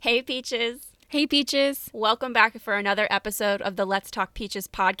Hey, Peaches. Hey, Peaches. Welcome back for another episode of the Let's Talk Peaches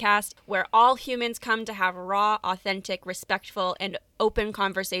podcast, where all humans come to have raw, authentic, respectful, and open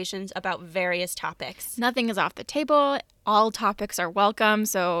conversations about various topics. Nothing is off the table. All topics are welcome,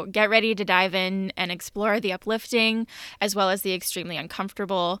 so get ready to dive in and explore the uplifting as well as the extremely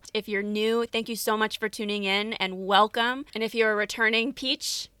uncomfortable. If you're new, thank you so much for tuning in and welcome. And if you're a returning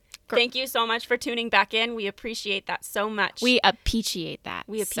Peach, thank you so much for tuning back in. We appreciate that so much. We appreciate that.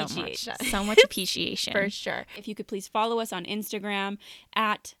 We appreciate so much. that. So much appreciation. For sure. If you could please follow us on Instagram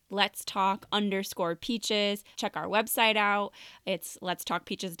at letstalk_peaches. Check our website out. It's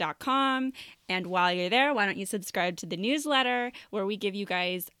letstalkpeaches.com. And while you're there, why don't you subscribe to the newsletter where we give you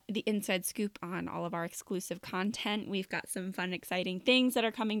guys the inside scoop on all of our exclusive content. We've got some fun, exciting things that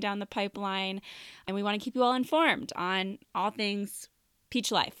are coming down the pipeline. And we want to keep you all informed on all things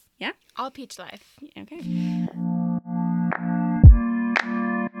Peach life. Yeah? All Peach life. Okay.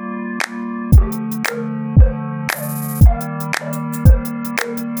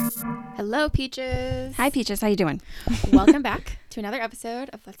 Hello, Peaches. Hi, Peaches. How you doing? Welcome back to another episode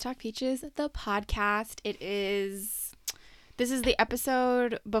of Let's Talk Peaches, the podcast. This is the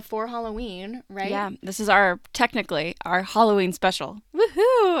episode before Halloween, right? Yeah, this is technically our Halloween special.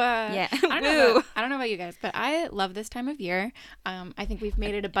 Woohoo! Yeah. I don't know about you guys, but I love this time of year. I think we've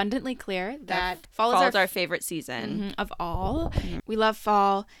made it abundantly clear that fall is our favorite season. of all. Mm-hmm. We love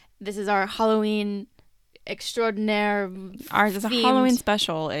fall. This is our Halloween extraordinaire. Ours is a Halloween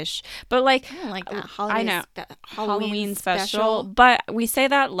special-ish, but like I don't like that. I know Halloween special, but we say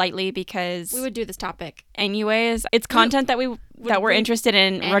that lightly because we would do this topic anyways. It's content that we're interested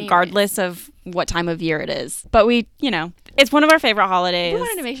in, regardless of what time of year it is. But it's one of our favorite holidays. We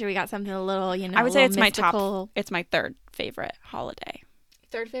wanted to make sure we got something a little, I would say it's mystical. It's my third favorite holiday.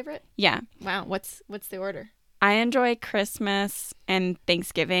 Third favorite? Yeah. Wow. What's the order? I enjoy Christmas and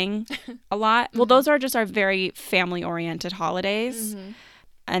Thanksgiving a lot. Well, those are just our very family-oriented holidays. Mm-hmm.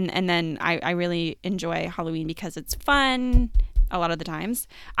 And then I really enjoy Halloween because it's fun a lot of the times.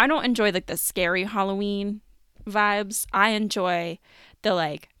 I don't enjoy like the scary Halloween vibes. I enjoy the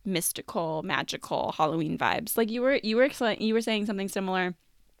like mystical, magical Halloween vibes. Like you were saying something similar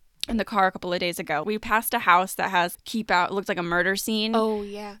in the car a couple of days ago. We passed a house that has keep out. It looks like a murder scene. Oh,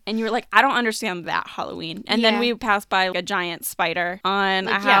 yeah. And you were like, I don't understand that Halloween. And then we passed by like, a giant spider on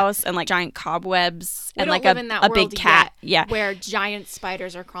a house and like giant cobwebs and like a big cat. Yeah. Where giant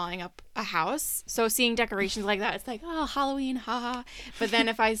spiders are crawling up a house. So seeing decorations like that, it's like, oh, Halloween, haha. But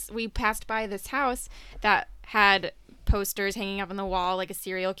then we passed by this house that had posters hanging up on the wall, like a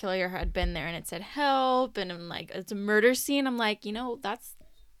serial killer had been there and it said help. And I'm like, it's a murder scene. I'm like,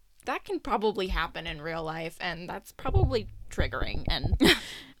 that can probably happen in real life, and that's probably triggering, and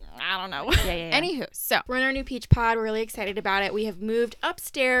I don't know. Yeah. Anywho, so we're in our new Peach Pod. We're really excited about it. We have moved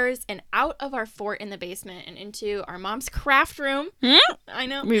upstairs and out of our fort in the basement and into our mom's craft room. I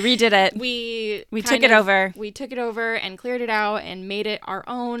know. We redid it. We took it over. We took it over and cleared it out and made it our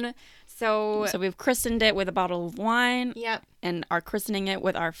own. So we've christened it with a bottle of wine. Yep. And are christening it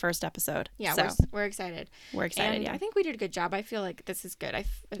with our first episode. Yeah, so we're excited. We're excited, and yeah. I think we did a good job. I feel like this is good. I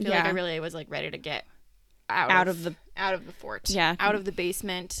feel like I really was like ready to get out of the fort. Yeah. Out of the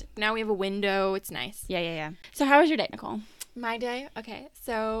basement. Now we have a window. It's nice. Yeah. So how was your day, Nicole? My day? Okay.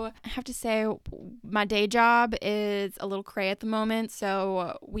 So I have to say my day job is a little cray at the moment.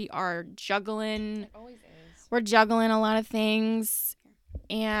 So we are juggling. It always is. We're juggling a lot of things.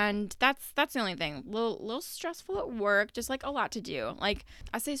 And that's the only thing. Little stressful at work, just like a lot to do. Like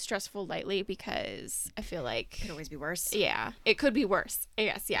I say stressful lightly because I feel like it could always be worse. Yeah, it could be worse.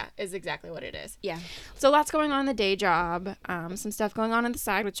 Yes, yeah, is exactly what it is. Yeah. So lots going on in the day job. Some stuff going on the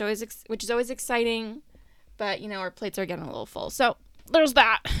side, which is always exciting. But our plates are getting a little full. So there's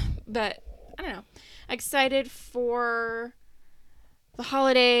that. But I don't know. Excited for the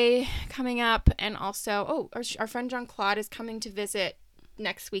holiday coming up, and also our friend John Claude is coming to visit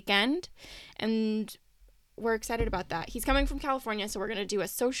next weekend, and we're excited about that. He's coming from California, so we're going to do a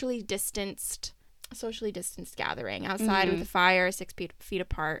socially distanced gathering outside with a fire 6 feet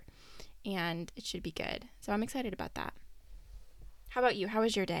apart, and it should be good. So I'm excited about that. How about you? How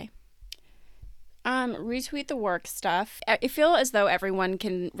was your day? Retweet the work stuff. I feel as though everyone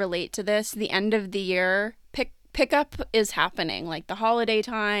can relate to this. The end of the year pickup is happening, like the holiday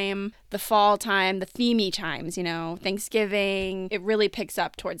time, the fall time, the themey times, Thanksgiving. It really picks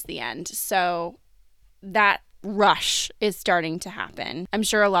up towards the end. So that rush is starting to happen. I'm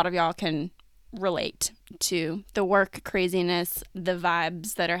sure a lot of y'all can relate to the work craziness, the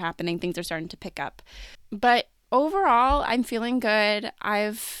vibes that are happening. Things are starting to pick up. But overall, I'm feeling good.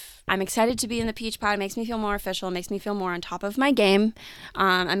 I've I'm excited to be in the Peach Pod. It makes me feel more official. It makes me feel more on top of my game.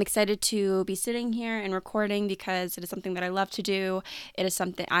 I'm excited to be sitting here and recording because it is something that I love to do. It is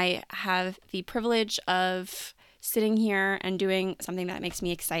something I have the privilege of sitting here and doing something that makes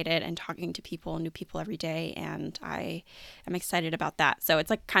me excited and talking to people, new people every day. And I am excited about that. So it's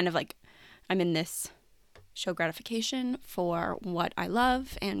like kind of like I'm in this show gratification for what I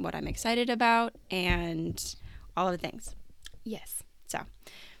love and what I'm excited about and all of the things. Yes. So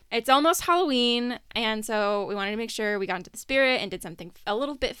It's almost Halloween, and so we wanted to make sure we got into the spirit and did something a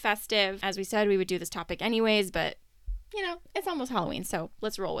little bit festive. As we said, we would do this topic anyways, but you know, it's almost Halloween, so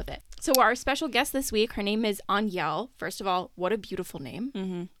let's roll with it. So our special guest this week, her name is Anielle. First of all, what a beautiful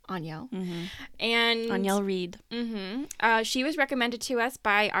name. Anielle. And Anielle Reed. She was recommended to us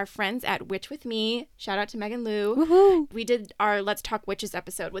by our friends at Witch With Me. Shout out to Megan Lou. Woohoo! We did our Let's Talk Witches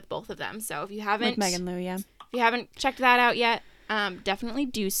episode with both of them. So if you haven't With Megan Lou, yeah. if you haven't checked that out yet, definitely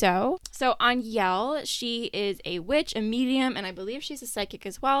do so. So Anielle, she is a witch, a medium, and I believe she's a psychic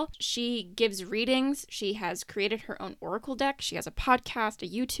as well. She gives readings. She has created her own oracle deck. She has a podcast, a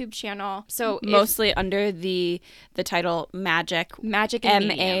YouTube channel. So Mostly under the title Magic and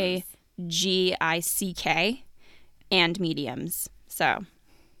Mediums. MAGICK and Mediums. So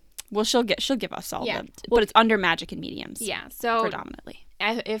well, she'll give us all Yeah. but it's under Magic and Mediums. Yeah. So predominantly.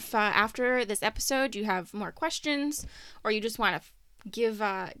 if after this episode you have more questions or you just want to give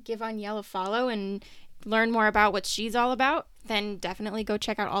Anielle a follow and learn more about what she's all about, then definitely go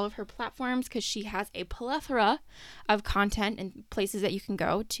check out all of her platforms because she has a plethora of content and places that you can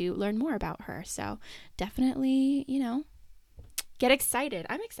go to learn more about her. So definitely, get excited.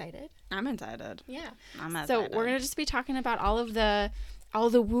 I'm excited. I'm excited. Yeah. I'm excited. So we're gonna just be talking about all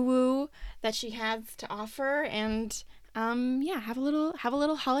the woo-woo that she has to offer, and have a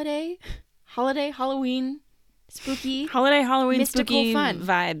little holiday, Halloween, spooky, Halloween mystical spooky fun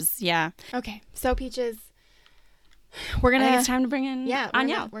vibes. Yeah. Okay, so Peaches, we're I gonna. think it's time to bring in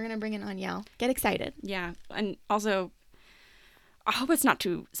Anielle. We're gonna bring in Anielle. Get excited. Yeah, and also, I hope it's not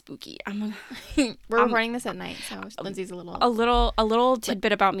too spooky. We're recording this at night, so Lindsay's a little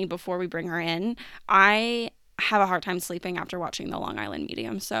tidbit about me before we bring her in. I have a hard time sleeping after watching the Long Island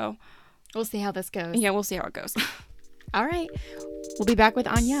Medium, so we'll see how this goes. yeah, we'll see how it goes. All right, we'll be back with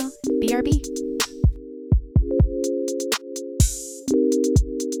Anielle. BRB.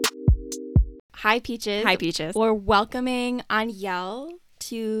 Hi, Peaches. Hi, Peaches. We're welcoming Anielle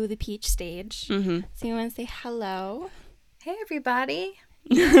to the Peach stage. Mm-hmm. So you want to say hello? Hey, everybody.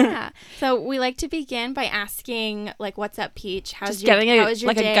 Yeah. So we like to begin by asking, like, what's up, Peach? Just getting day?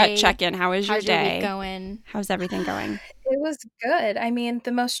 a gut check-in. How is your How's your day? week going? How's everything going? It was good. I mean,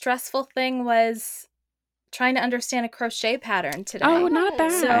 the most stressful thing was trying to understand a crochet pattern today. Oh, not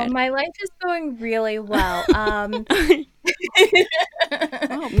bad. So my life is going really well. You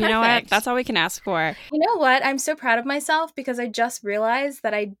know what? That's all we can ask for. You know what? I'm so proud of myself because I just realized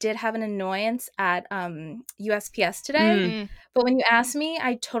that I did have an annoyance at USPS today. But when you asked me,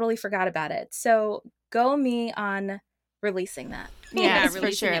 I totally forgot about it. So go me on releasing that. Yeah, releasing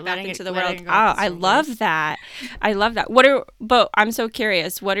for sure. it back Letting into it- the letting world. it go Oh, with the I strangers. love that. I love that. But I'm so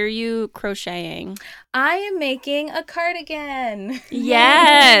curious. What are you crocheting? I am making a cardigan.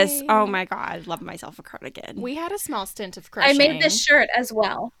 Yes. Yay. Oh my God. I love myself a cardigan. We had a small stint of I crocheting. made this shirt as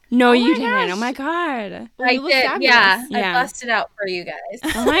well. No, Oh you my didn't. gosh. Oh my God. I You look did. fabulous. Yeah, Yeah. I busted out for you guys.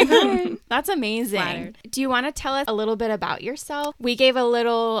 Oh my God. That's amazing. Flattered. Do you want to tell us a little bit about yourself? We gave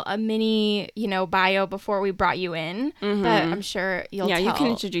a mini, bio before we brought you in, but I'm sure you'll Yeah, tell. you can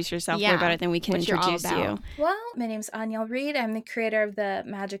introduce yourself Yeah, way better than we can what you're all introduce you. about. Well, my name's Anielle Reed. I'm the creator of the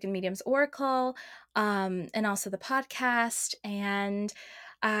Magic and Mediums Oracle, and also the podcast. And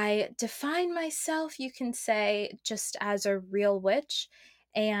I define myself, you can say, just as a real witch.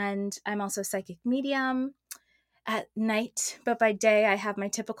 And I'm also a psychic medium at night, but by day I have my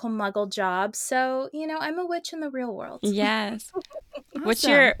typical muggle job. So, I'm a witch in the real world. Yes. What's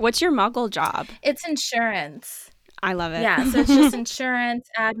Awesome. your muggle job? It's insurance. I love it. Yeah, so it's just insurance,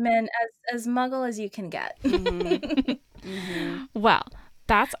 admin, as muggle as you can get. Well,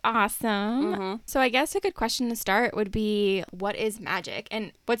 that's awesome. Mhm. So I guess a good question to start would be, what is magic?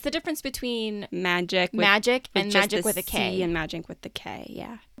 And what's the difference between Magic. magic and just magic the with a K? C and magic with the K.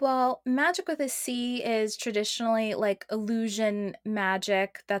 Yeah. Well, magic with a C is traditionally like illusion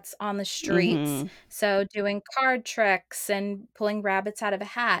magic that's on the streets. Mhm. So doing card tricks and pulling rabbits out of a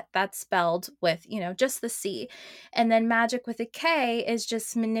hat, that's spelled with, just the C. And then magic with a K is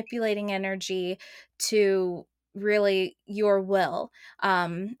just manipulating energy to really your will.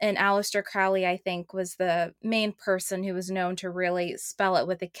 And Aleister Crowley, I think, was the main person who was known to really spell it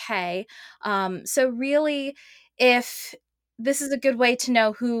with a K. So really, if this is a good way to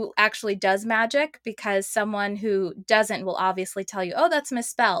know who actually does magic, because someone who doesn't will obviously tell you, oh, that's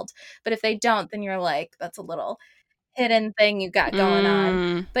misspelled. But if they don't, then you're like, that's a little hidden thing you got going on.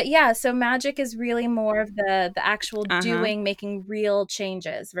 Mm, But yeah, so magic is really more of the actual uh-huh. doing, making real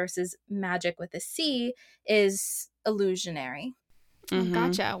changes, versus magic with a C is illusionary. Oh, Mm-hmm.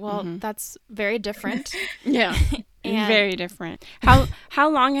 gotcha. Well, Mm-hmm. that's very different. Yeah. And Very different. How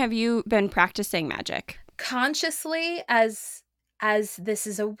long have you been practicing magic? Consciously, as this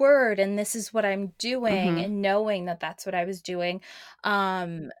is a word and this is what I'm doing, Mm-hmm. and knowing that that's what I was doing,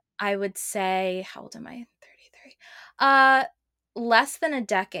 I would say, how old am I? 33. Less than a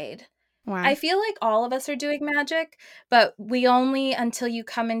decade. Wow. I feel like all of us are doing magic, but we only, until you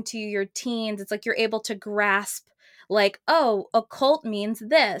come into your teens, it's like you're able to grasp, like, oh, occult means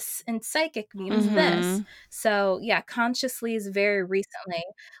this and psychic means this. Mm-hmm. So yeah, consciously is very recently.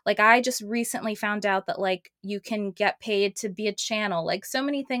 Like, I just recently found out that, like, you can get paid to be a channel. Like, so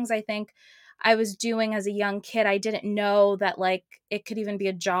many things I think I was doing as a young kid, I didn't know that, like, it could even be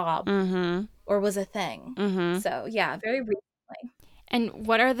a job Mm-hmm. or was a thing. Mm-hmm. So yeah, very recently. and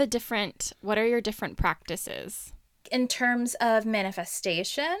what are your different practices? In terms of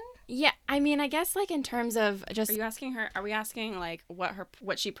manifestation, Yeah, I mean, I guess like in terms of just Are you asking her? Are we asking like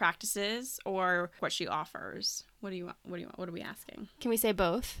what she practices or what she offers? What are we asking? can we say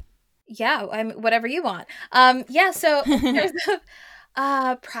both? yeah, I'm whatever you want. Yeah, so in terms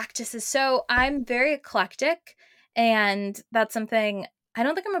of practices, so I'm very eclectic, and that's something, I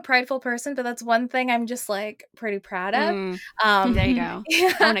don't think I'm a prideful person, but that's one thing I'm just like pretty proud of. Mm, there you Um go.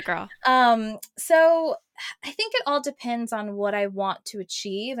 yeah. Own it, girl. So I think it all depends on what I want to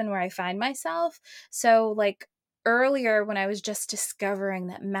achieve and where I find myself. So, like, earlier when I was just discovering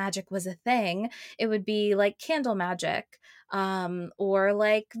that magic was a thing, it would be like candle magic, or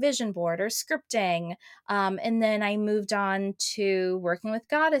like vision board or scripting. And then I moved on to working with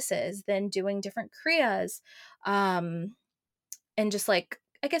goddesses, then doing different kriyas, and just like,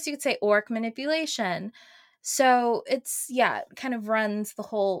 I guess you could say, orc manipulation. So it's, yeah, it kind of runs the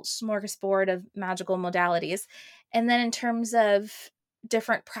whole smorgasbord of magical modalities. And then in terms of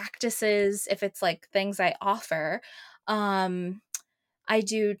different practices, if it's like things I offer, um I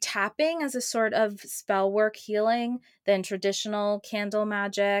do tapping as a sort of spell work healing, then traditional candle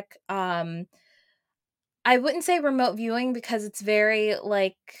magic. I wouldn't say remote viewing, because it's very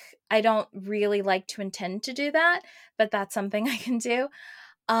like, I don't really like to intend to do that, but that's something I can do.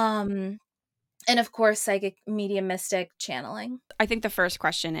 Um, and of course, psychic, medium, mystic, channeling. I think the first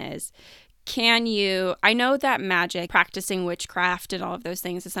question is, can you, I know that magic, practicing witchcraft and all of those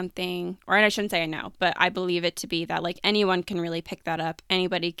things is something, or I shouldn't say I know, but I believe it to be that like anyone can really pick that up.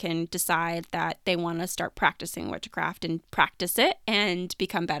 Anybody can decide that they want to start practicing witchcraft and practice it and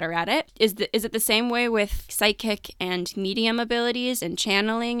become better at it. Is it the same way with psychic and medium abilities and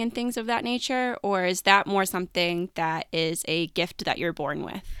channeling and things of that nature? Or is that more something that is a gift that you're born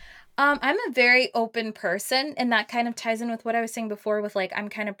with? I'm a very open person, and that kind of ties in with what I was saying before with, like, I'm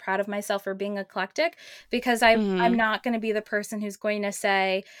kind of proud of myself for being eclectic, because I'm Mm-hmm. not going to be the person who's going to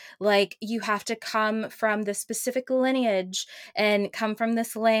say, like, you have to come from this specific lineage and come from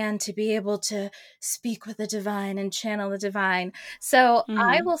this land to be able to speak with the divine and channel the divine. So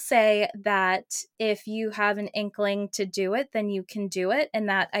I Mm-hmm. will say that if you have an inkling to do it, then you can do it. And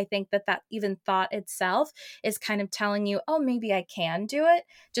that, I think that that even thought itself is kind of telling you, oh, maybe I can do it.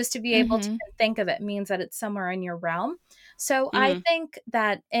 Just to be able to Mm-hmm. think of it means that it's somewhere in your realm. So I Mm-hmm. think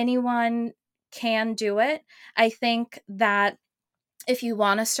that anyone can do it. I think that if you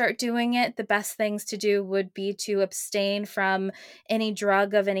want to start doing it, the best things to do would be to abstain from any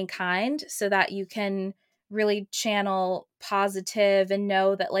drug of any kind, so that you can really channel positive and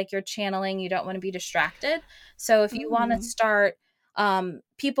know that, like, you're channeling, you don't want to be distracted. So if you want to Mm-hmm. start,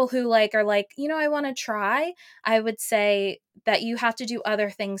 people who like are like, I want to try, I would say that you have to do other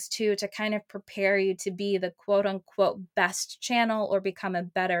things too to kind of prepare you to be the quote unquote best channel, or become a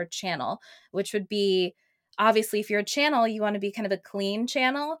better channel, which would be, obviously, if you're a channel, you want to be kind of a clean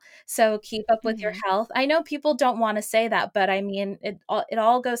channel. So keep up with your Mm-hmm. health. I know people don't want to say that, but I mean, it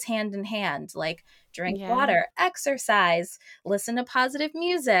all goes hand in hand. Like, drink Yeah. water, exercise, listen to positive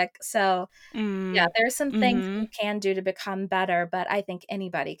music. So yeah, Mm. there's some things that Mm-hmm. you can do to become better, but I think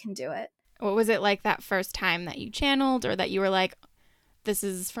anybody can do it. What was it like that first time that you channeled, or that you were like, this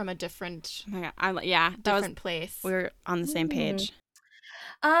is from a different Oh my God. Yeah, that was, different place? we were on the same Hmm. page.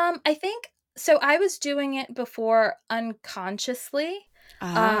 I think so. I was doing it before unconsciously.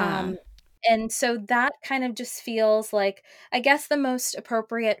 Ah. Um, and so that kind of just feels like, I guess the most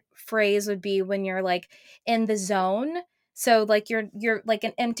appropriate phrase would be when you're like in the zone. So like you're like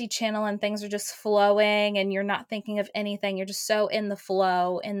an empty channel and things are just flowing and you're not thinking of anything. You're just so in the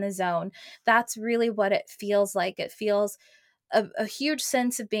flow, in the zone. That's really what it feels like. It feels a huge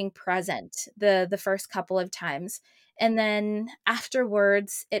sense of being present the first couple of times. And then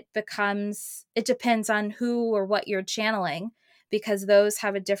afterwards it depends on who or what you're channeling, because those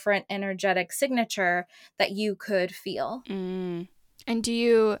have a different energetic signature that you could feel. And do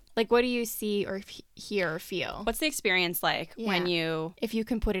you, like, what do you see or hear or feel? What's the experience like when you, if you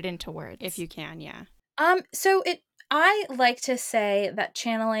can put it into words? if you can, yeah. So I like to say that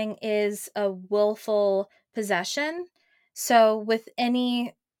channeling is a willful possession. So with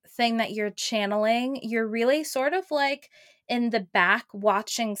anything that you're channeling, you're really sort of like in the back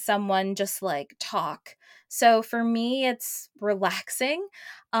watching someone just like talk. So for me, it's relaxing.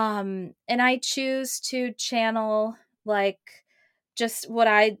 And I choose to channel like just what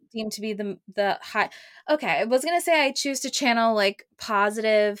I deem to be the high. Okay, I was gonna say I choose to channel like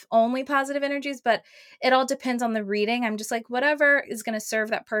only positive energies, but it all depends on the reading. I'm just like, whatever is gonna serve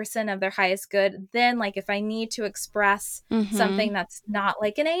that person of their highest good. Then, like, if I need to express something that's not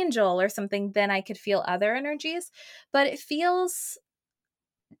like an angel or something, then I could feel other energies. But it feels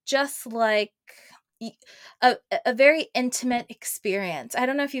just like a very intimate experience. I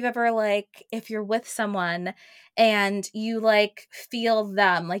don't know if you've ever, like, if you're with someone and you like feel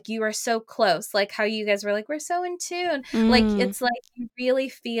them, like you are so close, like how you guys were like, we're so in tune. Like it's like you really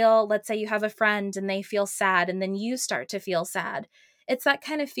feel, let's say you have a friend and they feel sad and then you start to feel sad. It's that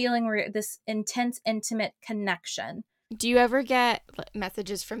kind of feeling where this intense, intimate connection. Do you ever get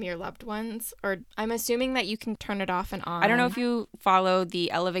messages from your loved ones? Or I'm assuming that you can turn it off and on. I don't know if you follow the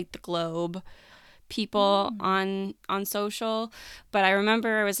Elevate the Globe people on social, but I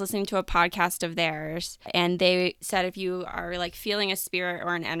remember I was listening to a podcast of theirs and they said if you are like feeling a spirit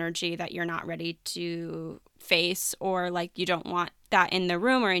or an energy that you're not ready to face, or like you don't want that in the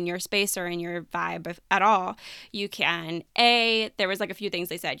room or in your space or in your vibe at all, you can there was like a few things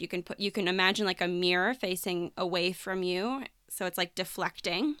they said. You can imagine like a mirror facing away from you, so it's like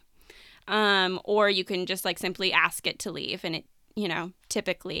deflecting, or you can just like simply ask it to leave, and it, you know,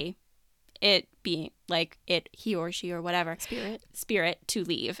 typically it being like he or she or whatever spirit to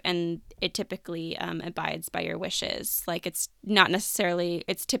leave, and it typically abides by your wishes. Like it's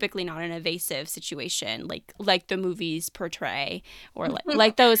typically not an evasive situation like the movies portray, or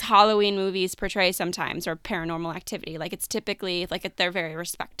like those Halloween movies portray sometimes, or Paranormal Activity. Like it's typically like they're very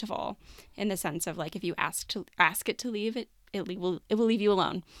respectful in the sense of like if you ask it to leave, it will leave you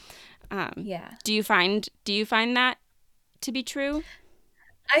alone. Yeah. Do you find that to be true?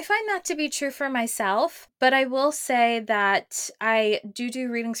 I find that to be true for myself, but I will say that I do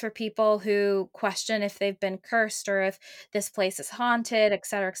readings for people who question if they've been cursed or if this place is haunted, et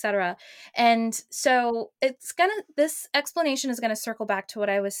cetera, et cetera. And so this explanation is going to circle back to what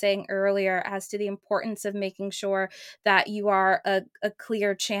I was saying earlier as to the importance of making sure that you are a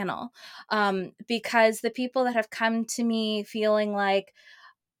clear channel. Because the people that have come to me feeling like,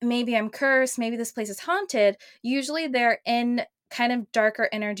 maybe I'm cursed, maybe this place is haunted, usually they're in kind of darker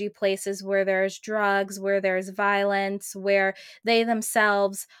energy places where there's drugs, where there's violence, where they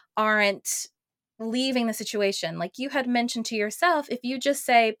themselves aren't leaving the situation. Like you had mentioned to yourself, if you just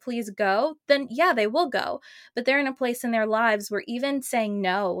say, please go, then yeah, they will go. But they're in a place in their lives where even saying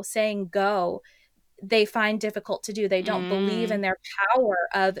no, saying go, they find difficult to do. They don't believe in their power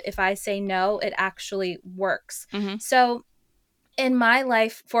of, if I say no, it actually works. So in my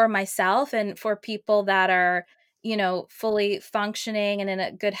life, for myself and for people that are, you know, fully functioning and in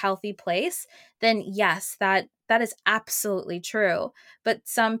a good, healthy place, then yes, that is absolutely true. But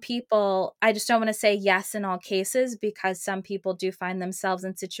some people, I just don't want to say yes in all cases, because some people do find themselves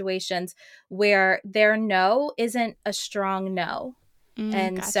in situations where their no isn't a strong no.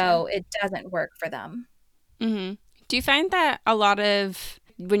 And gotcha. So it doesn't work for them. Do you find that a lot of,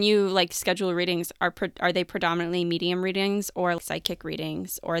 when you like schedule readings, are they predominantly medium readings or psychic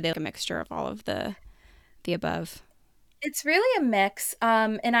readings, or are they like a mixture of all of the above? It's really a mix.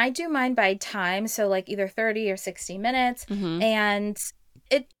 And I do mine by time, so like either 30 or 60 minutes. And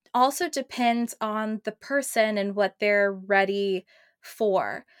it also depends on the person and what they're ready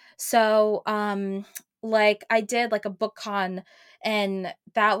for. So like I did like a book con, and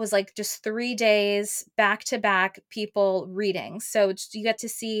that was like just 3 days back to back people reading. So you get to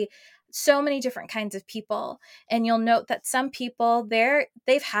see so many different kinds of people, and you'll note that some people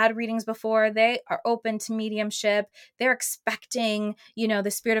they've had readings before, they are open to mediumship, they're expecting, you know,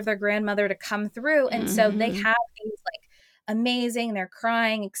 the spirit of their grandmother to come through, and so they have these like amazing, they're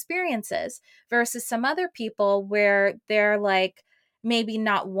crying experiences, versus some other people where they're like, maybe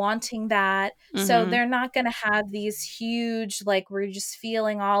not wanting that. So they're not going to have these huge, like, we're just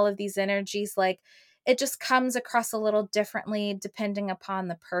feeling all of these energies. Like, it just comes across a little differently depending upon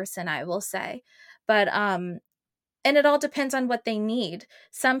the person, I will say. But, and it all depends on what they need.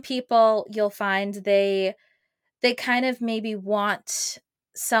 Some people you'll find they kind of maybe want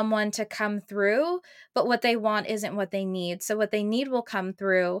someone to come through, but what they want isn't what they need. So what they need will come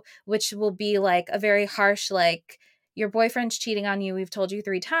through, which will be like a very harsh, like, your boyfriend's cheating on you, we've told you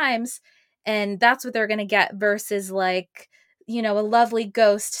 3 times, and that's what they're going to get, versus like, a lovely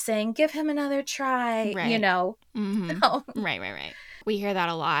ghost saying, give him another try, Right. So, Right. We hear that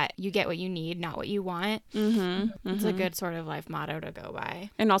a lot. You get what you need, not what you want. It's a good sort of life motto to go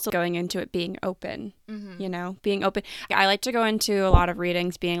by. And also going into it being open, being open. I like to go into a lot of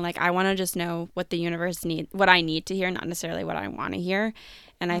readings being like, I want to just know what the universe needs, what I need to hear, not necessarily what I want to hear.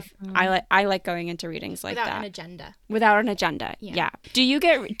 And I like going into readings like Without that. an agenda. Without an agenda. Yeah. Do you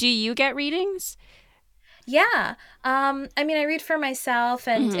get readings? Yeah. I mean, I read for myself,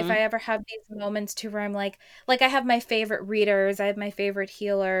 and if I ever have these moments too where I'm like I have my favorite readers, I have my favorite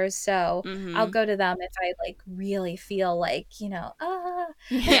healers, so I'll go to them if I like really feel like, Yeah.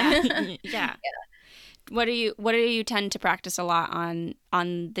 Yeah. What do you tend to practice a lot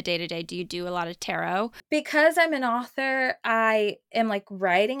on the day-to-day? Do you do a lot of tarot? Because I'm an author, I am like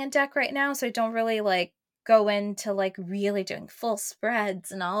writing a deck right now, so I don't really like go into like really doing full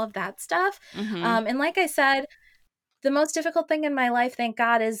spreads and all of that stuff. And like I said, the most difficult thing in my life, thank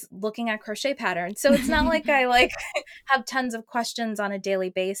God, is looking at crochet patterns. So it's not like I like have tons of questions on a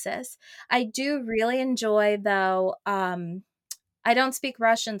daily basis. I do really enjoy, though, I don't speak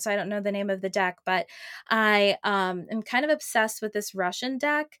Russian, so I don't know the name of the deck, but I am kind of obsessed with this Russian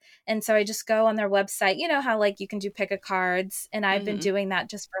deck. And so I just go on their website. You know how like you can do pick a cards, and I've been doing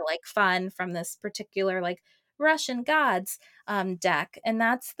that just for like fun from this particular like Russian gods deck. And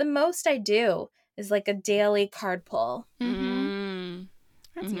that's the most I do, is like a daily card pull.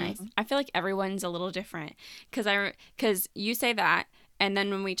 That's nice. I feel like everyone's a little different because you say that, and then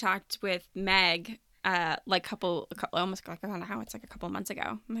when we talked with Meg, almost like I don't know how, it's like a couple of months ago.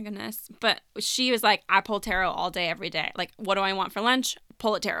 Oh my goodness! But she was like, I pull tarot all day, every day. Like, what do I want for lunch?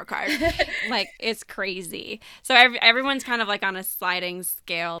 Pull a tarot card. Like, it's crazy. So everyone's kind of like on a sliding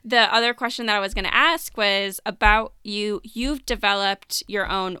scale. The other question that I was going to ask was about you. You've developed your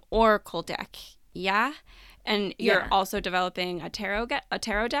own oracle deck, yeah, and you're also developing a tarot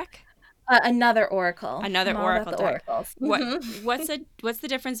deck. Another oracle. Another oracle deck. Oracles. What's the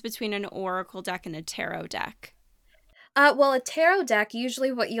difference between an oracle deck and a tarot deck? Well, a tarot deck,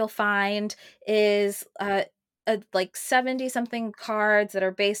 usually what you'll find is like 70 something cards that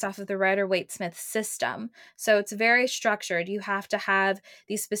are based off of the Rider-Waite-Smith system. So it's very structured. You have to have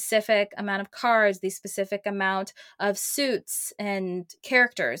the specific amount of cards, the specific amount of suits and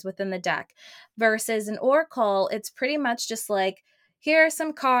characters within the deck. Versus an oracle, it's pretty much just like, here are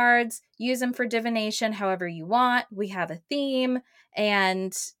some cards, use them for divination however you want. We have a theme,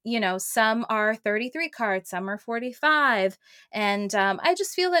 and, some are 33 cards, some are 45. And I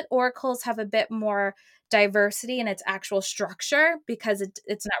just feel that oracles have a bit more diversity in its actual structure, because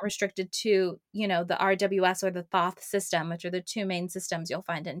it's not restricted to, the RWS or the Thoth system, which are the 2 main systems you'll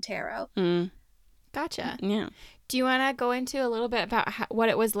find in tarot. Gotcha. Yeah. Do you want to go into a little bit about what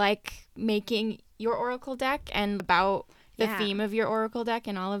it was like making your oracle deck, and about the theme of your oracle deck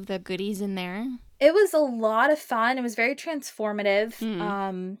and all of the goodies in there? It was a lot of fun. It was very transformative.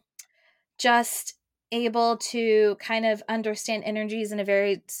 Just able to kind of understand energies in a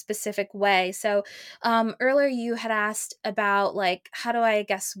very specific way. So earlier you had asked about like, how do I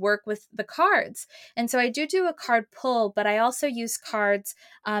guess work with the cards? And so I do a card pull, but I also use cards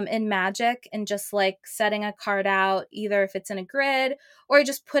in Magic, and just like setting a card out, either if it's in a grid, or I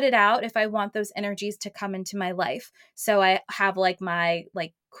just put it out if I want those energies to come into my life. So I have like my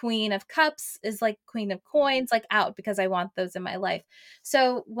like Queen of Cups is like Queen of Coins, like out, because I want those in my life.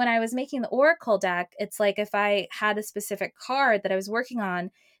 So when I was making the oracle deck, it's like if I had a specific card that I was working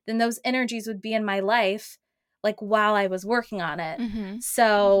on, then those energies would be in my life like while I was working on it.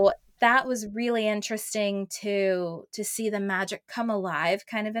 So that was really interesting to see the magic come alive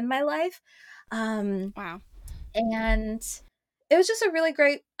kind of in my life. Wow. And it was just a really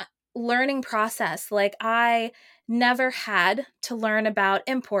great learning process. Like, I never had to learn about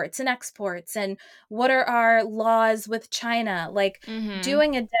imports and exports and what are our laws with China. Like,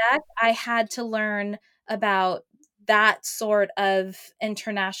 doing a deck, I had to learn about that sort of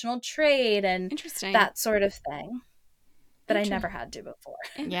international trade and that sort of thing that I never had to before.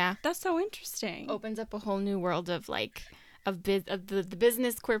 Yeah, that's so interesting. Opens up a whole new world of like of the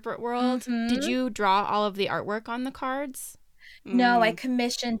business corporate world. Did you draw all of the artwork on the cards? No, I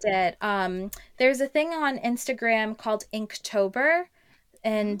commissioned it. There's a thing on Instagram called Inktober,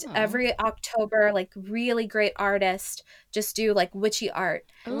 and Oh. every October, like really great artists just do like witchy art.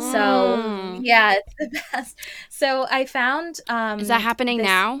 So Mm. yeah, it's the best. So I found Is that happening this.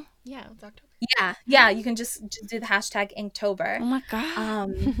 now? Yeah, it's October. Yeah, you can just do the hashtag Inktober. Oh my god.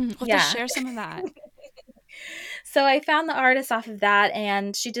 We'll have to Yeah. share some of that. So I found the artist off of that,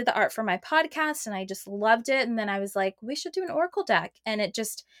 and she did the art for my podcast, and I just loved it. And then I was like, we should do an Oracle deck, and it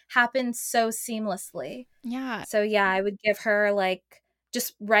just happened so seamlessly. Yeah. So yeah, I would give her like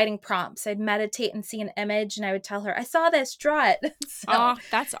just writing prompts. I'd meditate and see an image, and I would tell her, I saw this, draw it. So Oh,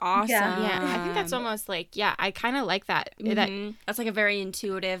 that's awesome. Yeah, I think that's almost like, yeah, I kind of like that. That's like a very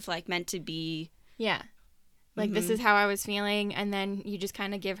intuitive, like meant to be. Yeah. Like, this is how I was feeling, and then you just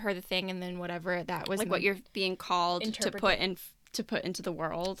kind of give her the thing, and then whatever that was. Like what you're being called to Interpreted. put into the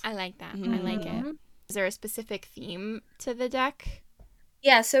world. I like that. I Mhm. like it. Is there a specific theme to the deck?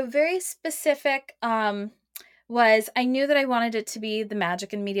 Yeah, so very specific was I knew that I wanted it to be the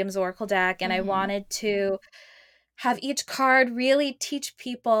Magic and Mediums Oracle deck, and I wanted to have each card really teach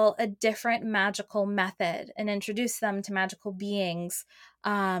people a different magical method and introduce them to magical beings.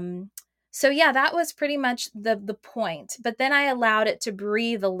 So yeah, that was pretty much the point. But then I allowed it to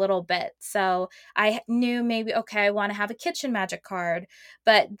breathe a little bit. So I knew maybe, okay, I want to have a kitchen magic card.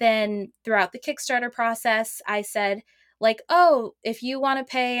 But then throughout the Kickstarter process, I said, like, oh, if you want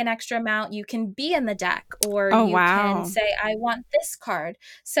to pay an extra amount, you can be in the deck, or you can say, I want this card.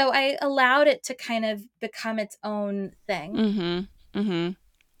 So I allowed it to kind of become its own thing.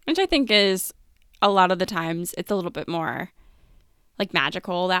 Which I think is a lot of the times it's a little bit more like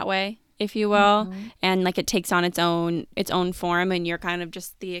magical that way, if you will, and like it takes on its own form, and you're kind of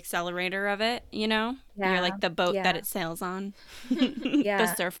just the accelerator of it, you know. Yeah. You're like the boat that it sails on. Yeah.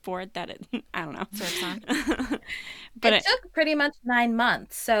 The surfboard that it I don't know Surfs on. But it took pretty much 9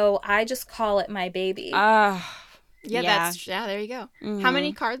 months, so I just call it my baby. Yeah, there you go. How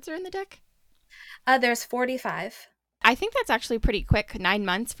many cards are in the deck? There's 45. I think that's actually pretty quick. 9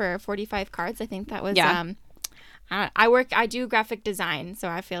 months for 45 cards. I think that was I do graphic design, so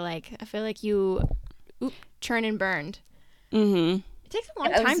I feel like you churn and burned. It takes a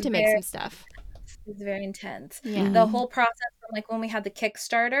long time to make some stuff. It's very intense. Yeah. The whole process from like when we had the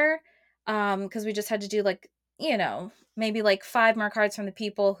Kickstarter, because we just had to do like, you know, maybe like 5 more cards from the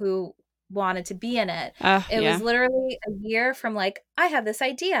people who wanted to be in it. It was literally a year from like, I have this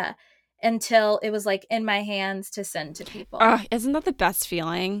idea, until it was like in my hands to send to people. Isn't that the best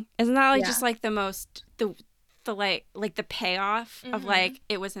feeling? Isn't that like just like the most the like the payoff of like,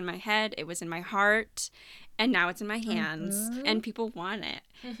 it was in my head, it was in my heart, and now it's in my hands, and people want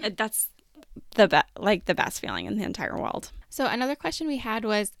it. That's the best feeling in the entire world. So another question we had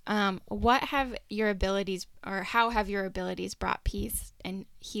was, what have your abilities, or how have your abilities brought peace and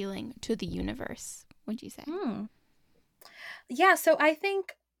healing to the universe, would you say? Yeah, so I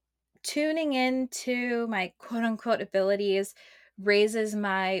think tuning into my quote unquote abilities raises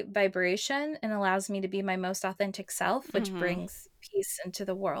my vibration and allows me to be my most authentic self, which brings peace into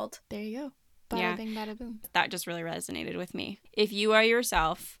the world. There you go. Bada bing, bada boom. That just really resonated with me. If you are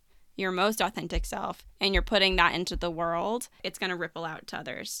yourself, your most authentic self, and you're putting that into the world, it's going to ripple out to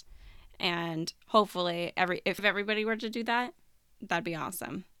others. And hopefully if everybody were to do that, that'd be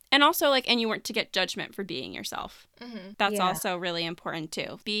awesome. And also, like, and you weren't to get judgment for being yourself. That's also really important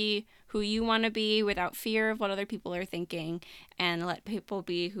too. Be who you want to be without fear of what other people are thinking, and let people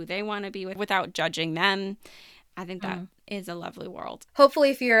be who they want to be without judging them. I think that is a lovely world. Hopefully,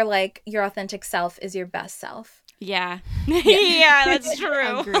 if you're like, your authentic self is your best self. Yeah. Yeah, that's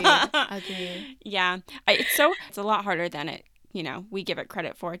true. Agreed. Yeah. It's a lot harder than it, you know, we give it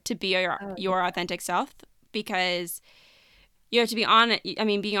credit for, to be your authentic self, because you have to be honest. I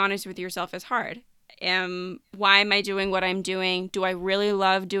mean, being honest with yourself is hard. Why am I doing what I'm doing? Do I really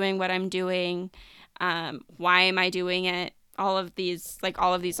love doing what I'm doing? Why am I doing it? All of these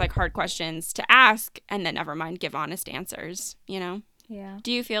hard questions to ask, and then never mind, give honest answers, you know? Yeah.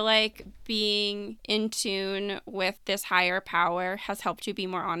 Do you feel like being in tune with this higher power has helped you be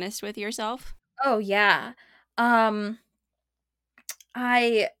more honest with yourself? Oh, yeah. I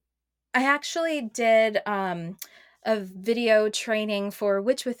actually did a video training for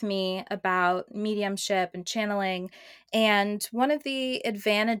Witch With Me about mediumship and channeling, and one of the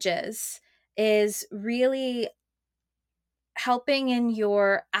advantages is really helping in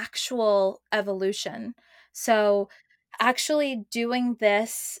your actual evolution. So actually doing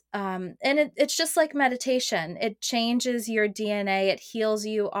this, and it's just like meditation. It changes your DNA. It heals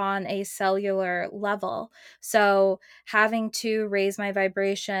you on a cellular level. So having to raise my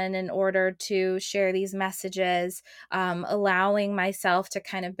vibration in order to share these messages, allowing myself to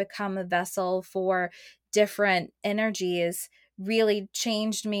kind of become a vessel for different energies really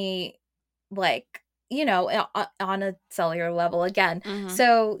changed me, like, on a cellular level again.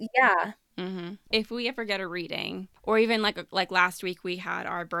 So yeah. If we ever get a reading, or even like last week we had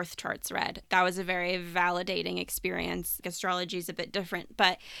our birth charts read, that was a very validating experience. Astrology is a bit different,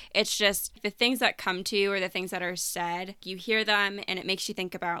 but it's just the things that come to you or the things that are said, you hear them and it makes you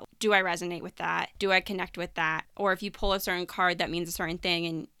think about, do I resonate with that? Do I connect with that? Or if you pull a certain card that means a certain thing,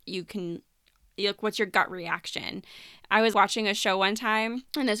 and you look, what's your gut reaction? I was watching a show one time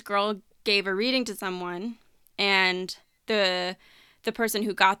and this girl gave a reading to someone, and the person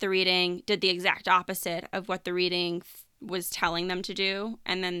who got the reading did the exact opposite of what the reading was telling them to do.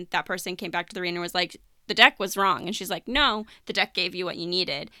 And then that person came back to the reading and was like, the deck was wrong. And she's like, no, the deck gave you what you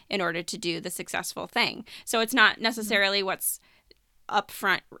needed in order to do the successful thing. So it's not necessarily what's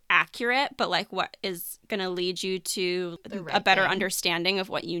upfront accurate, but like what is going to lead you to a better understanding of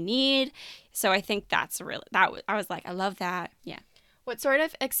what you need. So I think that's I was like, I love that. Yeah. What sort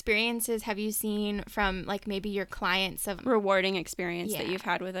of experiences have you seen from like maybe your clients of rewarding experience that you've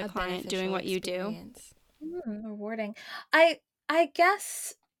had with a client doing what you do? Rewarding. I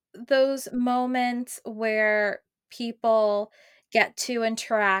guess those moments where people get to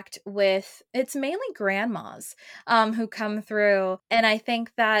interact with, it's mainly grandmas who come through, and I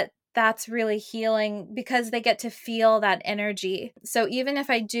think that that's really healing because they get to feel that energy. So even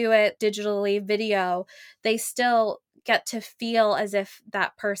if I do it digitally, video, they still get to feel as if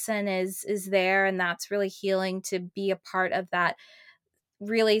that person is there, and that's really healing to be a part of that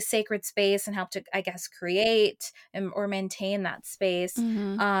really sacred space and help to, I guess, create or maintain that space.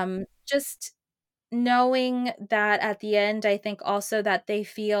 Just knowing that at the end, I think also that they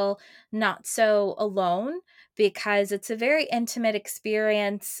feel not so alone, because it's a very intimate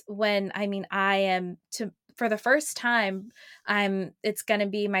experience when, I am for the first time, it's going to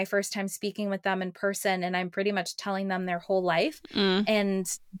be my first time speaking with them in person, and I'm pretty much telling them their whole life. And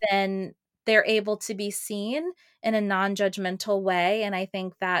then they're able to be seen in a non-judgmental way. And I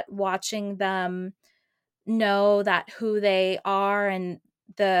think that watching them know that who they are and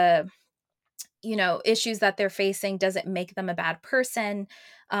the issues that they're facing doesn't make them a bad person,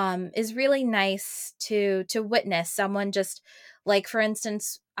 is really nice to witness. Someone just, like, for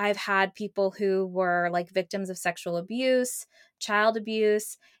instance, I've had people who were like victims of sexual abuse, child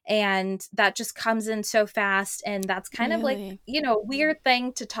abuse, and that just comes in so fast. And that's kind of like, a weird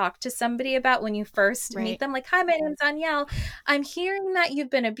thing to talk to somebody about when you first meet them. Like, hi, my name's Danielle. I'm hearing that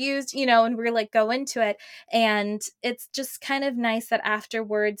you've been abused, and we're like, go into it. And it's just kind of nice that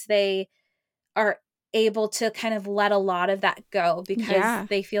afterwards they are able to kind of let a lot of that go, because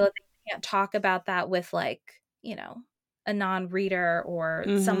they feel that they can't talk about that with, like, a non-reader or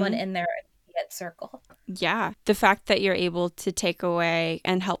someone in their immediate circle. Yeah. The fact that you're able to take away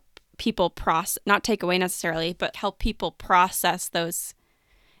and help people not take away necessarily, but help people process those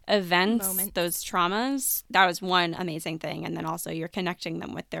events, those traumas, that was one amazing thing. And then also you're connecting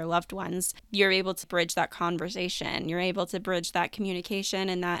them with their loved ones. You're able to bridge that conversation. You're able to bridge that communication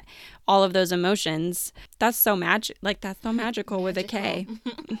and that all of those emotions. That's so magical with a K,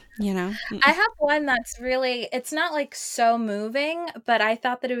 I have one that's really, it's not like so moving, but I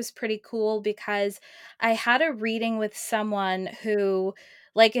thought that it was pretty cool because I had a reading with someone who,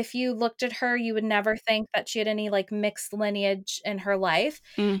 like, if you looked at her, you would never think that she had any like mixed lineage in her life.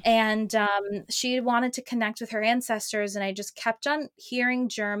 And she wanted to connect with her ancestors. And I just kept on hearing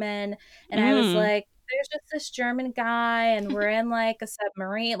German. And I was like, there's just this German guy and we're in like a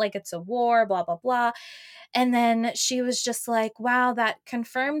submarine, like it's a war, blah, blah, blah. And then she was just like, wow, that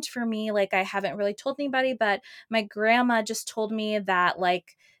confirmed for me. Like, I haven't really told anybody, but my grandma just told me that,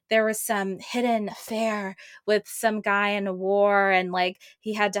 like, there was some hidden affair with some guy in a war, and like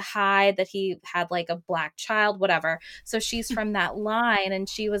he had to hide that he had like a black child, whatever. So she's from that line, and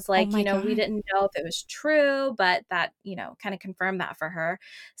she was like, we didn't know if it was true, but that, kind of confirmed that for her.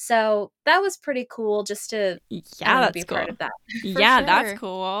 So that was pretty cool just to be part of that. Yeah, that's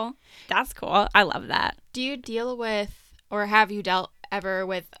cool. That's cool. I love that. Do you deal with, or have you dealt ever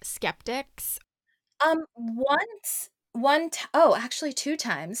with skeptics? Actually 2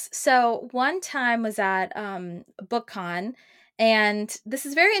 times. So one time was at BookCon, and this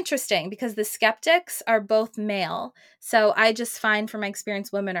is very interesting because the skeptics are both male. So I just find from my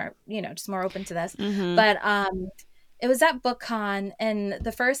experience women are, just more open to this. But it was at BookCon, and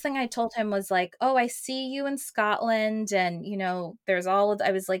the first thing I told him was like, "Oh, I see you in Scotland, and there's all of."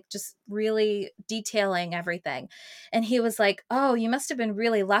 I was like, just really detailing everything, and he was like, "Oh, you must have been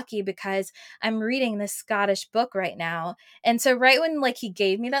really lucky because I'm reading this Scottish book right now." And so, right when like he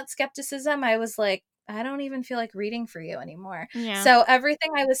gave me that skepticism, I was like, "I don't even feel like reading for you anymore." Yeah. So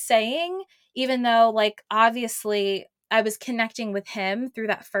everything I was saying, even though like obviously I was connecting with him through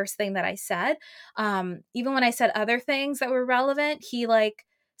that first thing that I said. Even when I said other things that were relevant, he like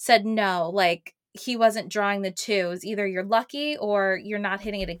said no, like he wasn't drawing the two. It was either you're lucky or you're not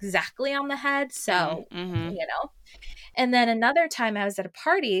hitting it exactly on the head. So, Mm-hmm. And then another time I was at a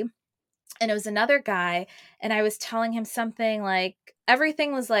party and it was another guy, and I was telling him something like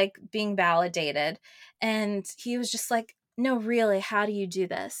everything was like being validated, and he was just like, "No, really, how do you do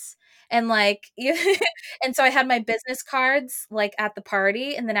this?" And like and so I had my business cards like at the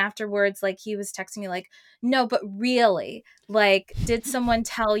party, and then afterwards like he was texting me like, "No, but really, like did someone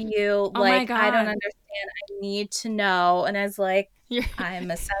tell you, Oh my like I don't God. understand, I need to know." And I was like, You're,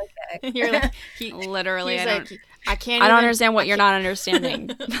 "I'm a psychic." you're like, Literally, he's I like, don't. I can't I don't even- understand what I you're can't- not understanding.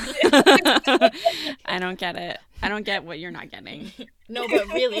 I don't get it. I don't get what you're not getting. No, but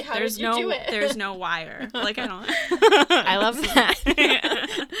really, how There's did you do it? there's no wire. Like I don't. I love that.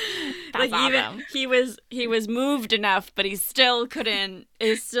 Like That's even awesome. he was moved enough, but he still couldn't.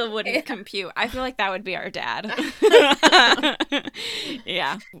 It still wouldn't compute. I feel like that would be our dad.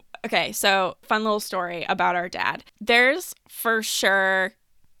 Yeah. Okay. So fun little story about our dad. There's for sure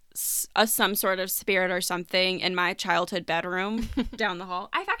some sort of spirit or something in my childhood bedroom down the hall.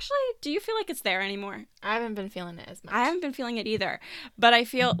 Do you feel like it's there anymore? I haven't been feeling it as much. I haven't been feeling it either, but I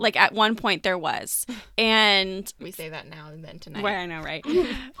feel like at one point there was, and We say that now and then tonight. well, I know, right?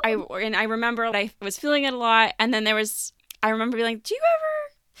 I remember I was feeling it a lot, and then I remember being like, "Do you ever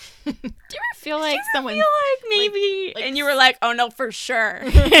Feel like someone. feel like maybe?" like- and you were like, "Oh no, for sure."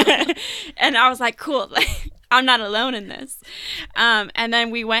 And I was like, "Cool." I'm not alone in this. And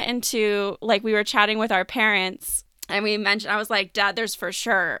then we went into, like, we were chatting with our parents, and I was like, "Dad, there's for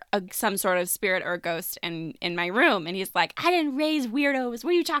sure some sort of spirit or ghost in my room." And he's like, "I didn't raise weirdos. What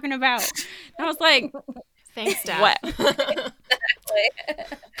are you talking about?" And I was like, Thanks, Dad. What?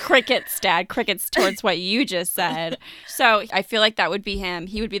 Crickets, Dad. Crickets towards what you just said. So I feel like that would be him.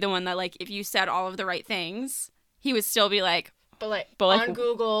 He would be the one that, like, if you said all of the right things, he would still be like, But like like- on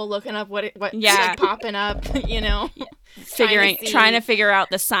Google, looking up what Yeah. like popping up, trying to figure out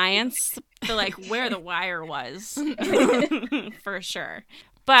the science, like where the wire was. For sure.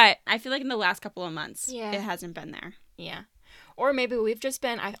 But I feel like in the last couple of months, Yeah. it hasn't been there. Yeah. Or maybe we've just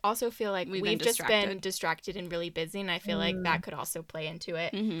been, I also feel like We've we've been just been distracted. distracted and really busy, and I feel like that could also play into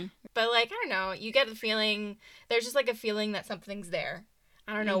it. Mm-hmm. But like, I don't know, you get the feeling, there's just like a feeling that something's there.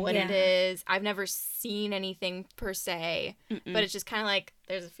 I don't know what it Yeah. is. I've never seen anything per se, Mm-mm. but it's just kind of like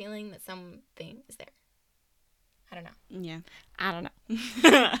there's a feeling that something is there. I don't know. Yeah. I don't know.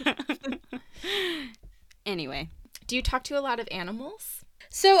 Anyway. Do you talk to a lot of animals?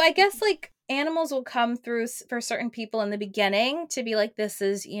 So I guess like animals will come through for certain people in the beginning to be like, this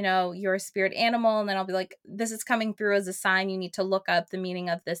is, your spirit animal. And then I'll be like, this is coming through as a sign. You need to look up the meaning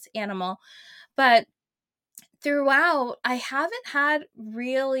of this animal. But throughout, I haven't had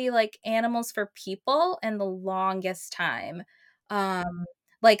really like animals for people in the longest time.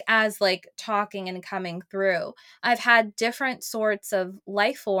 Like as like talking and coming through. I've had different sorts of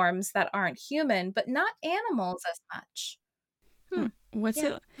life forms that aren't human, but not animals as much.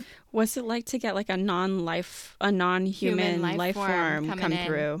 What's it like to get like a non-human Human life life form form come coming in?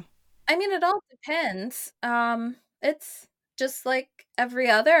 through? I mean, it all depends. It's just like every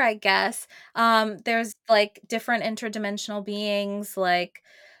other, I guess. There's like different interdimensional beings, like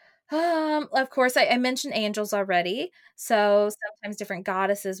of course I mentioned angels already. So sometimes different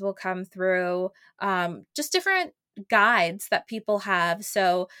goddesses will come through. Just different guides that people have.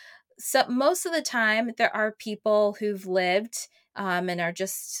 So most of the time there are people who've lived and are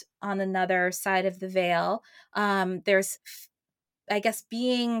just on another side of the veil. There's I guess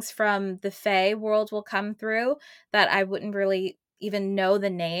beings from the Fae world will come through that I wouldn't really even know the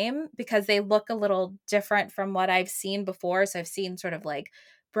name because they look a little different from what I've seen before. So I've seen sort of like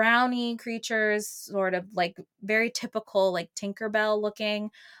brownie creatures, sort of like very typical, like Tinkerbell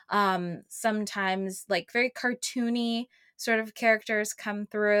looking. Sometimes like very cartoony sort of characters come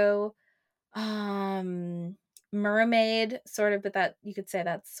through. Mermaid, sort of, but that you could say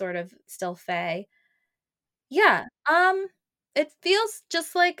that's sort of still Fae. Yeah. It feels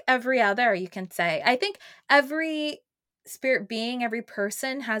just like every other, you can say. I think every spirit being, every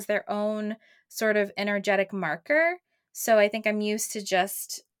person has their own sort of energetic marker. So I think I'm used to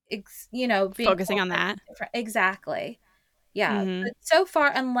just being Focusing on that. Exactly. Yeah. Mhm. But so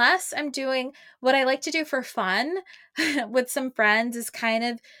far, unless I'm doing what I like to do for fun with some friends, is kind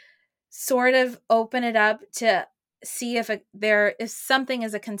of sort of open it up to see if something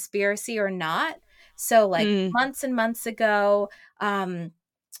is a conspiracy or not. So like months and months ago,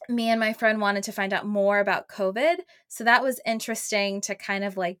 me and my friend wanted to find out more about COVID. So that was interesting to kind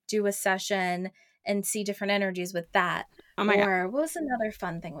of like do a session and see different energies with that. Oh my God. Or what was another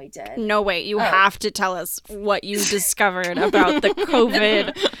fun thing we did? No, wait, you have to tell us what you discovered about the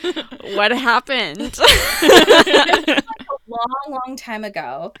COVID. What happened? long time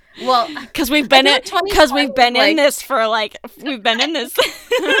ago. Well, because we've been in this for like we've been in this.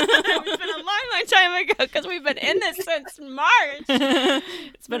 It's been a long time ago because we've been in this since March.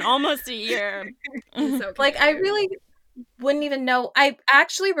 It's been almost a year. So like I really wouldn't even know. I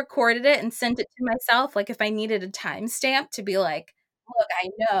actually recorded it and sent it to myself, like if I needed a timestamp to be like, look, I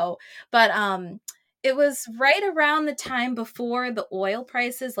know. But it was right around the time before the oil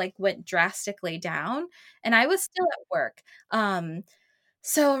prices like went drastically down, and I was still at work.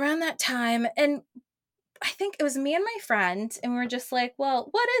 So around that time, and I think it was me and my friend, and we were just like, well,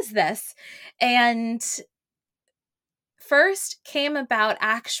 what is this? And first came about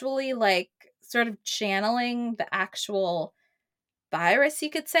actually like sort of channeling the actual virus,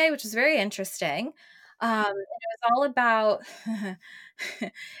 you could say, which is very interesting. It was all about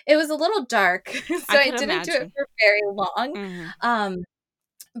it was a little dark, so I didn't do it for very long.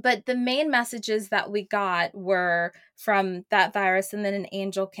 But the main messages that we got were from that virus, and then an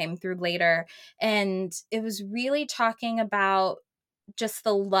angel came through later, and it was really talking about just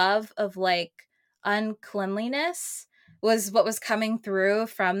the love of like uncleanliness was what was coming through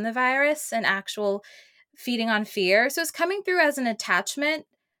from the virus, and actual feeding on fear. So it's coming through as an attachment,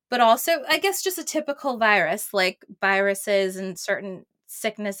 but also I guess just a typical virus, like viruses and certain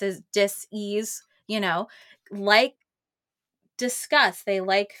sicknesses, dis-ease, like disgust, they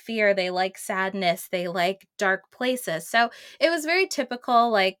like fear, they like sadness, they like dark places. So it was very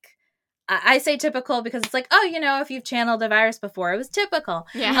typical. Like I say typical because it's like, oh, if you've channeled a virus before, it was typical.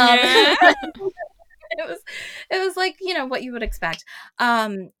 It was like, what you would expect.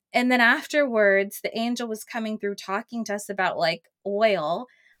 And then afterwards, the angel was coming through talking to us about like oil.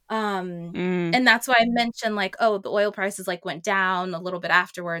 And that's why I mentioned like, oh, the oil prices like went down a little bit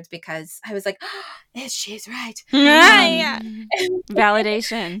afterwards, because I was like, oh, she's right.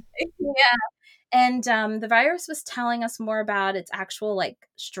 Validation. Yeah. And the virus was telling us more about its actual like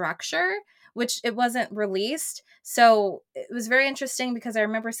structure, which it wasn't released. So it was very interesting because I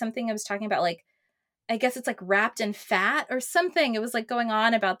remember something I was talking about, like, I guess it's like wrapped in fat or something. It was like going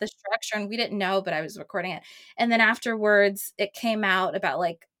on about the structure, and we didn't know, but I was recording it. And then afterwards it came out about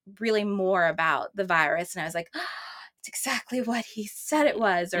like really more about the virus. And I was like, oh, it's exactly what he said it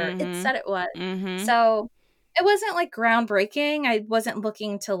was, or it said it was. So it wasn't like groundbreaking. I wasn't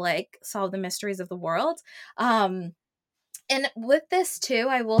looking to like solve the mysteries of the world. And with this too,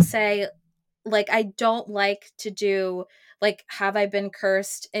 I will say, like, I don't like to do like, have I been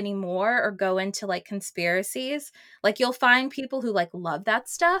cursed anymore, or go into like conspiracies. Like, you'll find people who like love that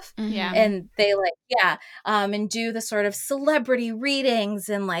stuff. And they like, and do the sort of celebrity readings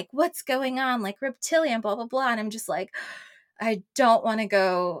and like what's going on, like reptilian, blah, blah, blah. And I'm just like, I don't want to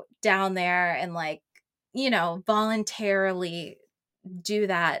go down there and like, voluntarily do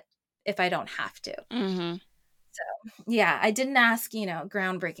that if I don't have to. So yeah, I didn't ask,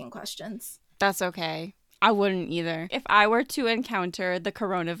 groundbreaking questions. That's okay. I wouldn't either. If I were to encounter the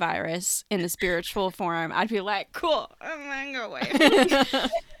coronavirus in the spiritual form, I'd be like, cool, I'm gonna go away.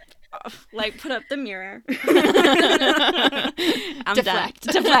 Like, put up the mirror. I'm deflect.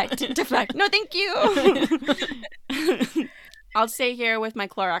 No, thank you. I'll stay here with my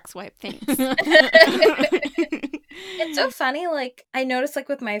Clorox wipe. Thanks. It's so funny. Like, I notice like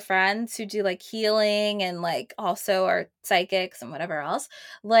with my friends who do like healing and like also are psychics and whatever else,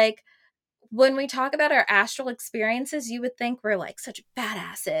 like, when we talk about our astral experiences, you would think we're like such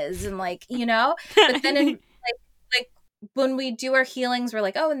badasses and like, but then in like when we do our healings, we're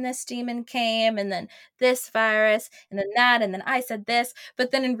like, oh, and this demon came, and then this virus, and then that, and then I said this.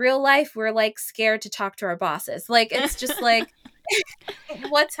 But then in real life, we're like scared to talk to our bosses. Like, it's just like,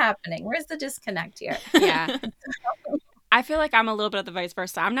 what's happening? Where's the disconnect here? Yeah. I feel like I'm a little bit of the vice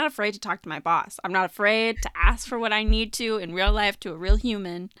versa. I'm not afraid to talk to my boss. I'm not afraid to ask for what I need to in real life to a real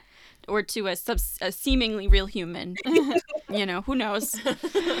human. Or to a seemingly real human. Who knows?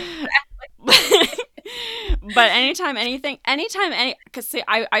 But anytime, because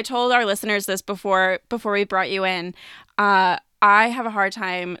I told our listeners this before we brought you in, I have a hard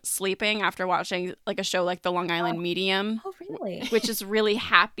time sleeping after watching like a show like The Long Island Medium. Oh, really? Which is really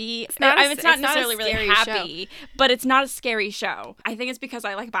happy. It's not it's not necessarily really scary happy, but it's not a scary show. I think it's because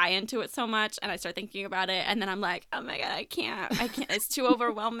I like buy into it so much and I start thinking about it and then I'm like, oh my God, I can't. It's too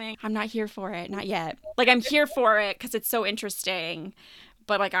overwhelming. I'm not here for it. Not yet. Like I'm here for it because it's so interesting,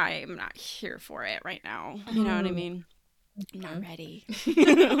 but like I'm not here for it right now. You know what I mean? I'm not ready.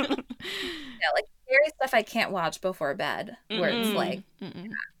 Yeah, like scary stuff I can't watch before bed, where it's like,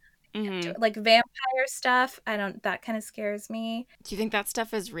 like vampire stuff. That kind of scares me. Do you think that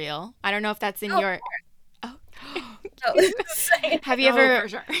stuff is real? I don't know if that's in Oh, your. Oh, Have you ever for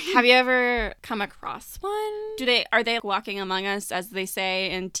sure. have you ever come across one? Are they walking among us as they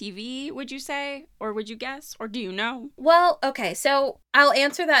say in TV, would you say? Or would you guess? Or do you know? Well, okay, so I'll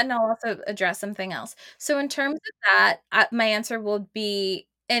answer that and I'll also address something else. So in terms of that, my answer will be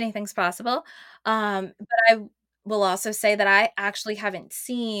anything's possible. But I will also say that I actually haven't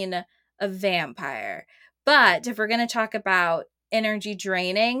seen a vampire. But if we're going to talk about energy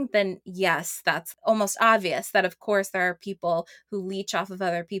draining, then yes, that's almost obvious that of course there are people who leech off of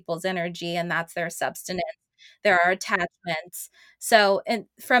other people's energy and that's their substance. There are attachments. So, and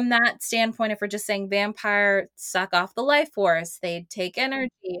from that standpoint, if we're just saying vampire suck off the life force, they take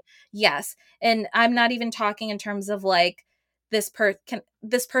energy. Yes. And I'm not even talking in terms of like this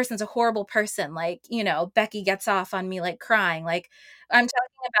person's a horrible person. Like, Becky gets off on me like crying. Like I'm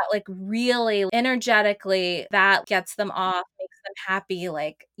talking about like really energetically that gets them off, makes them happy.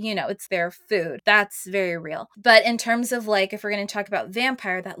 Like, it's their food. That's very real. But in terms of like, if we're going to talk about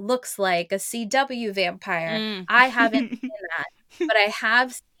vampire that looks like a CW vampire, I haven't seen that, but I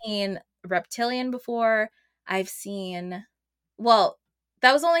have seen reptilian before. I've seen, well,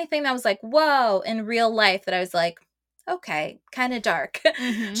 that was the only thing that was like, whoa, in real life that I was like, okay, kind of dark.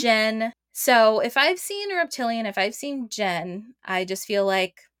 Jen. So if I've seen a reptilian, if I've seen Jen, I just feel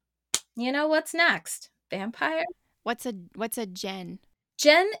like, what's next? Vampire? What's a Jen?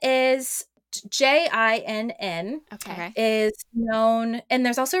 Jen is JINN. Okay. Is known, and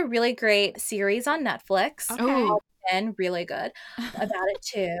there's also a really great series on Netflix. Okay. Jen, really good about it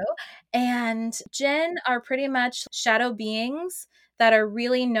too. And Jinn are pretty much shadow beings that are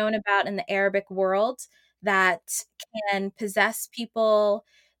really known about in the Arabic world that can possess people,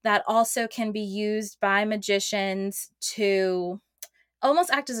 that also can be used by magicians to almost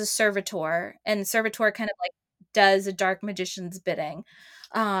act as a servitor, and servitor kind of like does a dark magician's bidding.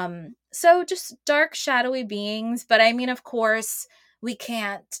 So just dark, shadowy beings. But I mean, of course, we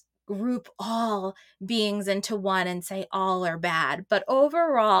can't group all beings into one and say all are bad. But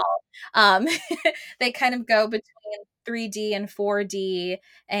overall, they kind of go between 3D and 4D.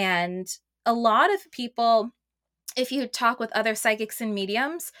 And a lot of people, if you talk with other psychics and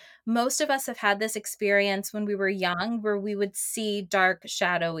mediums, most of us have had this experience when we were young where we would see dark,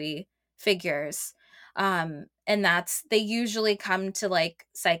 shadowy figures. And they usually come to like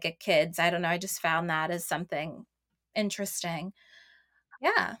psychic kids. I don't know. I just found that as something interesting.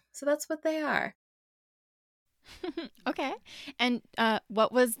 Yeah. So that's what they are. Okay. And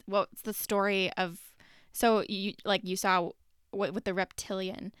what's the story of, so you saw with the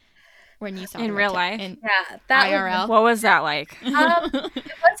reptilian when you saw In real life? Yeah. That IRL? What was that like? It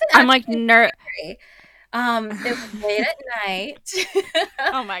wasn't I'm like scary. It was late at night.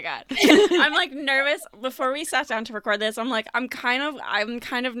 Oh my God. I'm like nervous. Before we sat down to record this, I'm like, I'm kind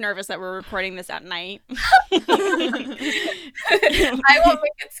of nervous that we're recording this at night. I won't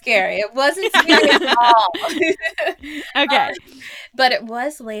make it scary. It wasn't scary at all. Okay. But it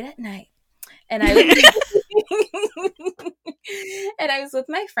was late at night. And I was and I was with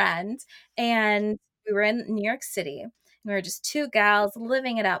my friend, and we were in New York City. We were just two gals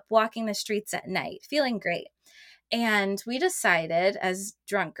living it up, walking the streets at night, feeling great. And we decided, as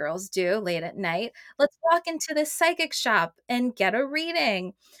drunk girls do late at night, let's walk into this psychic shop and get a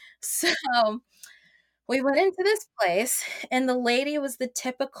reading. So we went into this place, and the lady was the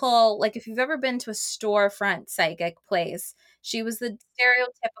typical, like if you've ever been to a storefront psychic place, she was the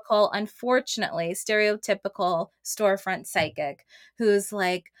unfortunately, stereotypical storefront psychic who's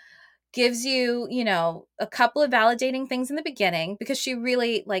like, gives you, a couple of validating things in the beginning because she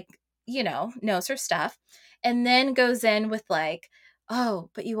really knows her stuff, and then goes in with like, oh,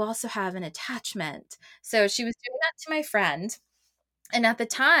 but you also have an attachment. So she was doing that to my friend. And at the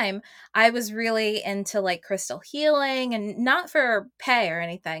time, I was really into like crystal healing, and not for pay or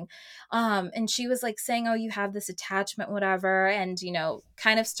anything. And she was like saying, oh, you have this attachment, whatever. And,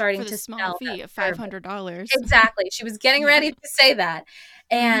 kind of starting for the to small sell fee of $500. Exactly. She was getting ready to say that.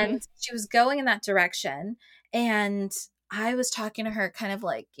 And she was going in that direction. And I was talking to her kind of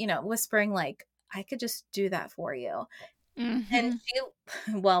like, whispering like, I could just do that for you. And she,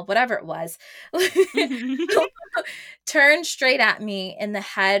 well, whatever it was, turned straight at me, and the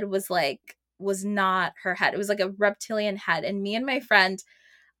head was not her head. It was like a reptilian head. And me and my friend,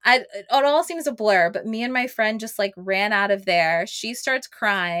 it all seems a blur, but me and my friend just like ran out of there. She starts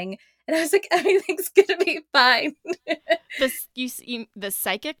crying, and I was like, everything's gonna be fine. The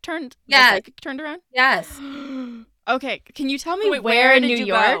psychic turned. Yes. The psychic turned around. Yes. Okay, can you tell me Wait, where in did New you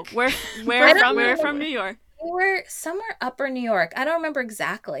York? go? Where I don't where know. from New York? We were somewhere upper New York. I don't remember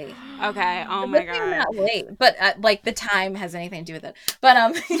exactly. Okay. Oh It my wasn't even god. that late, but like the time has anything to do with it. But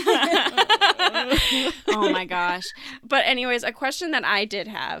Oh my gosh. But anyways, a question that I did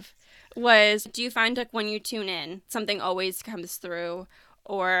have was, do you find like when you tune in, something always comes through,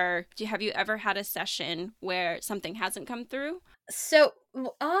 or have you ever had a session where something hasn't come through? So,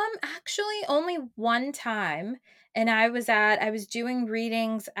 actually only one time, and I was doing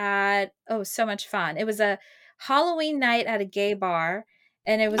readings at, oh, so much fun. It was a Halloween night at a gay bar,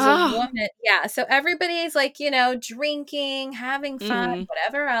 and it was a Oh. woman. Yeah, so everybody's like, drinking, having fun, Mhm.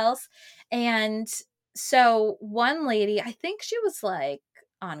 whatever else. And so one lady, I think she was like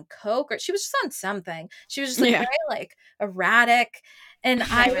on coke, or she was just on something. She was just like Yeah. very like erratic, and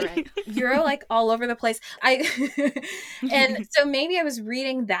Right. you're like all over the place. And so maybe I was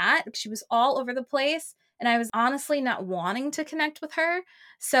reading that. She was all over the place. And I was honestly not wanting to connect with her.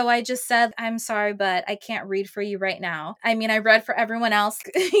 So I just said, I'm sorry, but I can't read for you right now. I mean, I read for everyone else,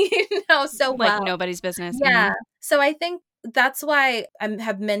 so Like well. nobody's business. Yeah. So I think that's why I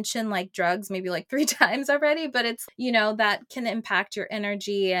have mentioned like drugs maybe like 3 times already, but it's, that can impact your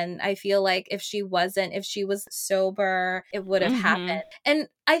energy. And I feel like if she was sober, it would have happened. And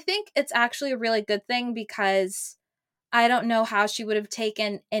I think it's actually a really good thing, because I don't know how she would have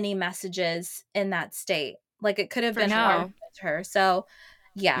taken any messages in that state. Like it could have For been hard sure. to her. So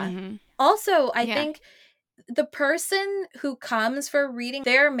yeah. Mhm. Also, I Yeah. think the person who comes for a reading,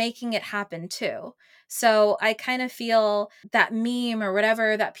 they're making it happen too. So I kind of feel that meme or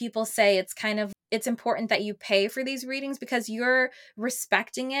whatever that people say, it's important that you pay for these readings, because you're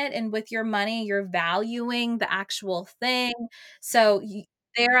respecting it, and with your money you're valuing the actual thing. So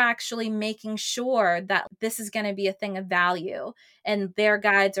they're actually making sure that this is going to be a thing of value, and their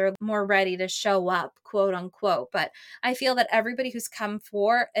guides are more ready to show up, quote unquote. But I feel that everybody who's come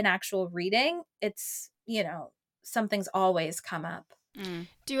for an actual reading, it's, something's always come up. Mm.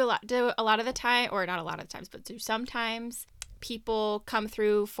 Do a lot of the time, or not a lot of the times, but do sometimes people come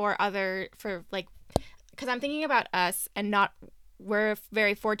through for like, because I'm thinking about us, and we're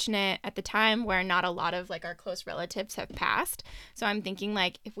very fortunate at the time where not a lot of like our close relatives have passed. So I'm thinking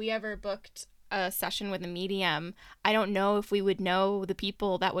like, if we ever booked a session with a medium, I don't know if we would know the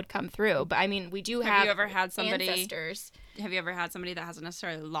people that would come through. But I mean, we do have you ever had somebody? ancestors, Have you ever had somebody that hasn't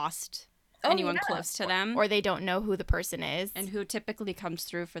necessarily lost Oh, anyone yeah. close to them? or they don't know who the person is. And who typically comes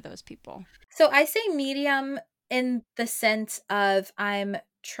through for those people? So I say medium in the sense of I'm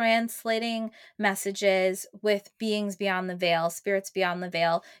translating messages with beings beyond the veil, spirits beyond the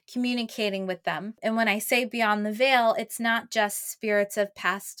veil, communicating with them. And when I say beyond the veil, it's not just spirits of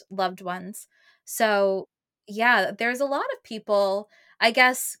past loved ones. So, yeah, there's a lot of people, I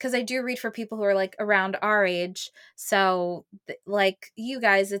guess, because I do read for people who are like around our age. So, like you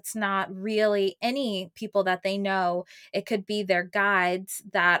guys, it's not really any people that they know. It could be their guides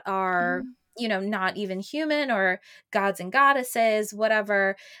that are, not even human, or gods and goddesses,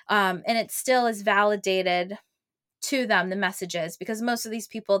 whatever. And it still is validated to them, the messages, because most of these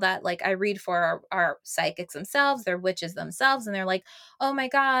people that like I read for are psychics themselves, they're witches themselves, and they're like, oh my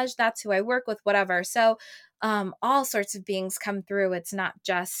gosh, that's who I work with, whatever. So all sorts of beings come through. It's not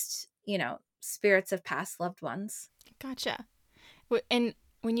just, spirits of past loved ones. Gotcha. And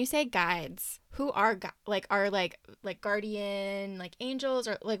when you say guides, who are like guardian, like angels,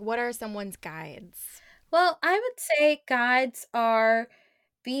 or like what are someone's guides? Well, I would say guides are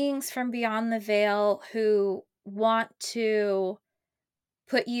beings from beyond the veil who want to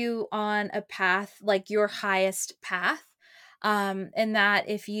put you on a path, like your highest path. And that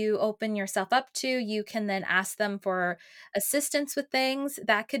if you open yourself up to, you can then ask them for assistance with things.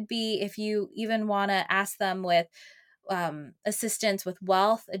 That could be if you even want to ask them with assistance with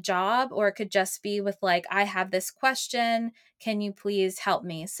wealth, a job, or it could just be with like, I have this question, can you please help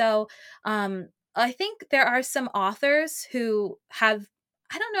me? So I think there are some authors who have,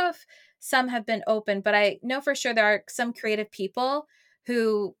 I don't know if some have been open, but I know for sure there are some creative people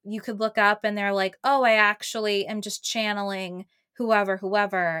who you could look up and they're like, oh, I actually am just channeling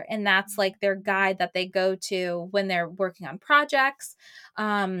whoever, and that's like their guide that they go to when they're working on projects.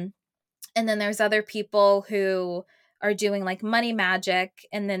 And then there's other people who are doing like money magic,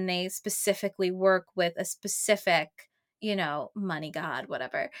 and then they specifically work with a specific, money god,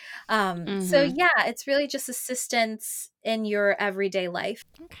 whatever. So yeah, it's really just assistance in your everyday life.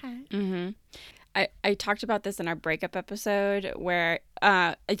 Okay. I talked about this in our breakup episode where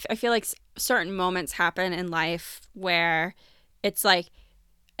I feel like certain moments happen in life where it's like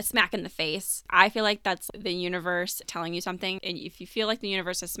a smack in the face. I feel like that's the universe telling you something. And if you feel like the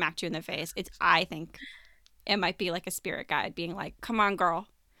universe has smacked you in the face, I think it might be like a spirit guide being like, come on, girl.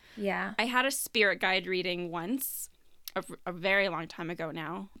 Yeah. I had a spirit guide reading once. A very long time ago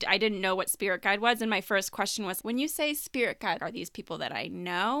now. I didn't know what spirit guide was, and my first question was, when you say spirit guide, are these people that I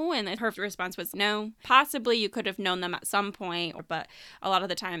know? And her response was, no. Possibly you could have known them at some point, but a lot of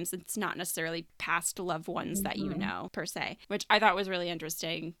the times it's not necessarily past loved ones that you know, per se, which I thought was really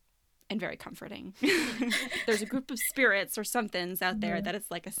interesting and very comforting. There's a group of spirits or somethings out there that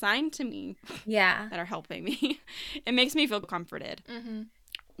it's like assigned to me Yeah. that are helping me. It makes me feel comforted,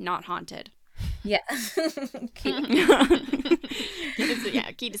 not haunted. Yeah. Key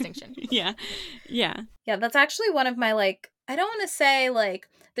distinction. Yeah. Yeah, that's actually one of my, I don't want to say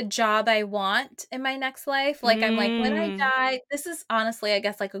the job I want in my next life. I'm like, when I die, this is honestly, I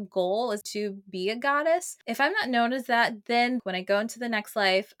guess, a goal is to be a goddess. If I'm not known as that, then when I go into the next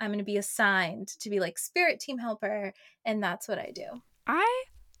life, I'm going to be assigned to be spirit team helper. And that's what I do. I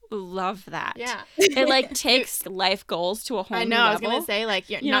love that. Yeah. It takes life goals to a whole new level. I was going to say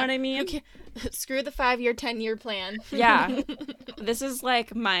you know what I mean? Screw the 5-year, 10-year plan. Yeah. This is what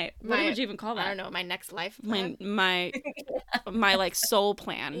would you even call that? I don't know, my next life plan. My my soul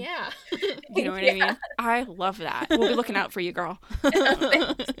plan. Yeah. You know what I mean? I love that. We'll be looking out for you, girl.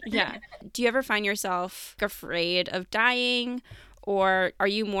 Yeah. Do you ever find yourself afraid of dying? Or are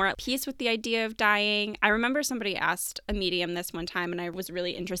you more at peace with the idea of dying? I remember somebody asked a medium this one time, and I was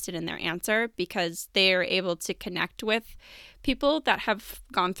really interested in their answer because they're able to connect with people that have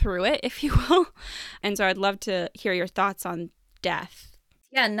gone through it, if you will. And so I'd love to hear your thoughts on death.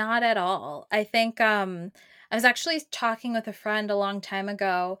 Yeah, not at all. I think I was actually talking with a friend a long time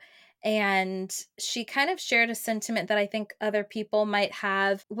ago, and she kind of shared a sentiment that I think other people might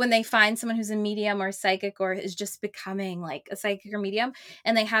have when they find someone who's a medium or psychic or is just becoming a psychic or medium,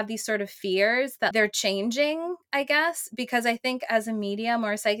 and they have these sort of fears that they're changing, I guess, because I think as a medium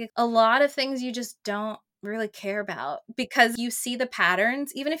or a psychic, a lot of things you just don't really care about because you see the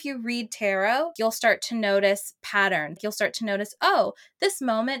patterns. Even if you read tarot, you'll start to notice patterns. You'll start to notice, oh, this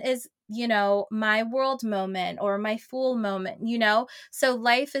moment is my world moment or my fool moment, So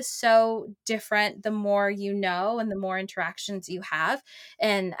life is so different the more you know and the more interactions you have.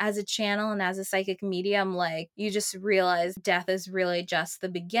 And as a channel and as a psychic medium, you just realize death is really just the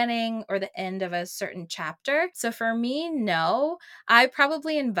beginning or the end of a certain chapter. So for me, no, I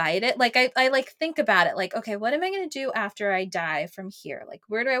probably invite it. I think about it, okay, what am I going to do after I die from here?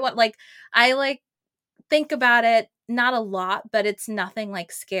 Where do I want, I think about it, not a lot, but it's nothing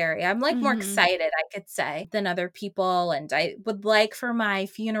scary. I'm more excited, I could say, than other people. And I would like for my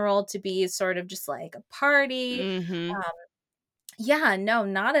funeral to be sort of just a party. Yeah, no,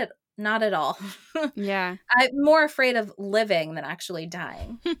 not at all. Yeah. I'm more afraid of living than actually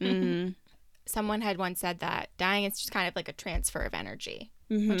dying. Someone had once said that dying is just kind of like a transfer of energy,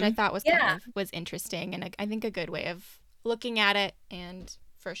 which I thought was interesting and I think a good way of looking at it, and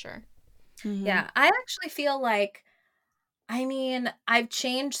for sure. Yeah, I actually feel I've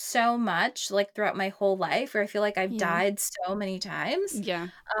changed so much throughout my whole life where I feel I've died so many times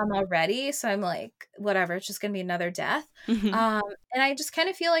already. So I'm whatever, it's just going to be another death. And I just kind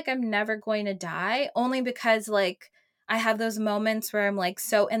of feel I'm never going to die, only because I have those moments where I'm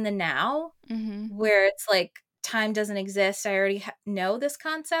so in the now, where it's time doesn't exist. I already know this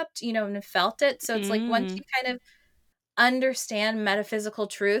concept, and have felt it. So it's once you kind of understand metaphysical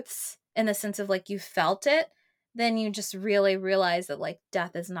truths in the sense of you felt it, then you just really realize that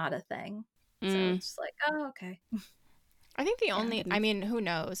death is not a thing. So it's just oh, okay. I think the only, I mean, who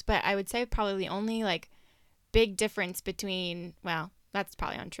knows, but I would say probably the only big difference between, well, that's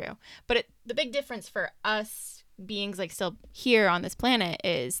probably untrue, but the big difference for us beings still here on this planet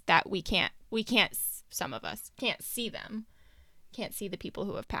is that we can't, some of us can't see them, can't see the people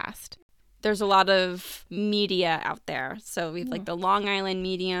who have passed. There's a lot of media out there. So we have the Long Island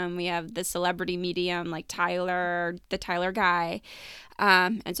medium. We have the celebrity medium Tyler, the Tyler guy,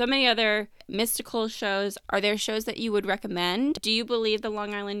 and so many other mystical shows. Are there shows that you would recommend? Do you believe the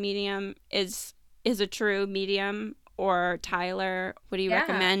Long Island medium is a true medium, or Tyler? What do you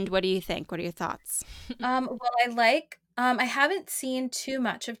recommend? What do you think? What are your thoughts? Well, I haven't seen too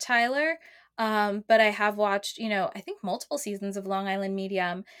much of Tyler. But I have watched, I think multiple seasons of Long Island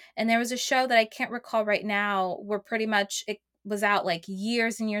Medium. And there was a show that I can't recall right now where pretty much was out like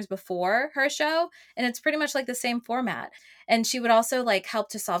years and years before her show, and it's pretty much like the same format. And she would also like help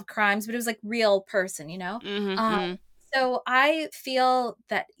to solve crimes, but it was like real person, you know. Mm-hmm. So I feel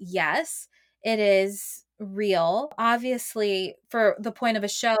that yes, it is real. Obviously, for the point of a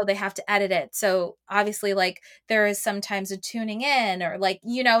show, they have to edit it. So obviously, like there is sometimes a tuning in, or like,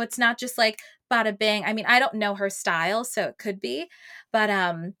 you know, it's not just like bada bing. I mean, I don't know her style, so it could be, but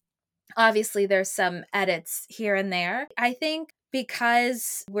obviously there's some edits here and there. I think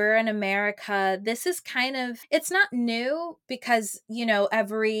because we're in America, this is kind of, it's not new because, you know,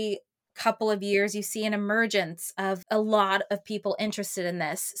 every couple of years you see an emergence of a lot of people interested in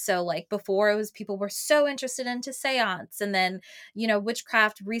this. So like before it was people were so interested into seance, and then, you know,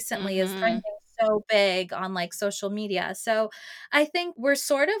 witchcraft recently is trending so big on like social media. So I think we're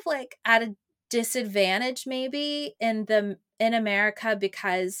sort of like at a disadvantage maybe in America,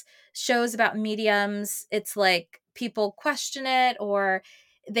 because shows about mediums, it's like people question it or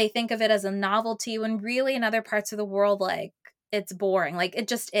they think of it as a novelty, when really in other parts of the world, like it's boring. Like it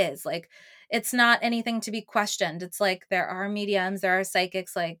just is. Like it's not anything to be questioned. It's like there are mediums, there are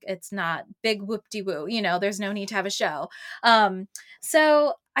psychics, like it's not big whoop-de-woo, you know, there's no need to have a show.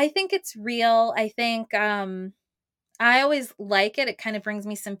 So I think it's real. I think I always like it. It kind of brings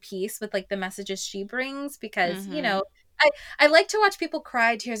me some peace with like the messages she brings, because, you know, I like to watch people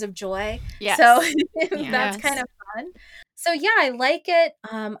cry tears of joy. Yes. So Yes. that's kind of fun. So yeah, I like it.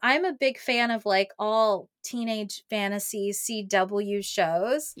 I'm a big fan of like all teenage fantasy CW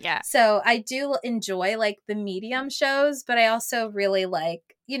shows. Yeah. So I do enjoy like the medium shows, but I also really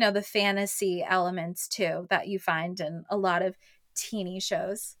like, you know, the fantasy elements too that you find in a lot of teeny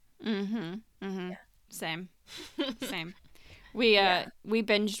shows. Yeah. Same. We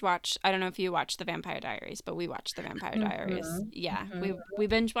binge watched, I don't know if you watched The Vampire Diaries, but we watched The Vampire Diaries. Yeah. We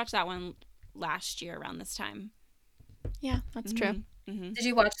binge watched that one last year around this time. Yeah, that's true. Did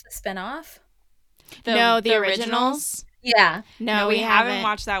you watch the spinoff? The originals? Yeah. No, we haven't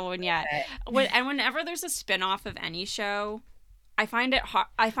watched that one yet. Okay. And whenever there's a spinoff of any show, I find it hard.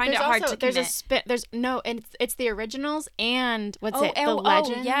 To commit. It's the originals and the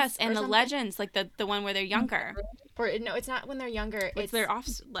legends. Oh, yes, and the legends, like the one where they're younger. Or no, it's not when they're younger. It's their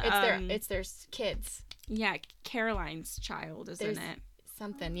it's their kids. Yeah, Caroline's child, isn't it?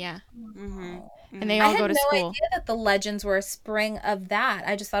 Something, yeah. And they all go to school. I had no idea that the legends were a spring of that.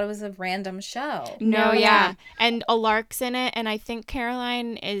 I just thought it was a random show. No, yeah. And Alarc's in it, and I think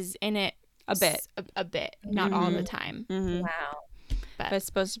Caroline is in it a bit. A bit, not all the time. Wow. But it's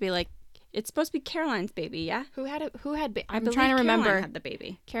supposed to be Caroline's baby, yeah? Who had I'm trying to remember. Caroline had the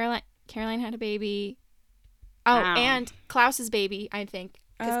baby. Caroline had a baby. Oh, and Klaus's baby, I think.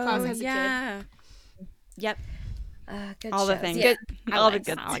 Because Klaus has a kid. Yep. Good all shows. the things. Yeah. All the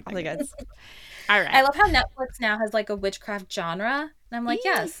goods. All the goods. All right. I love how Netflix now has like a witchcraft genre. And I'm like,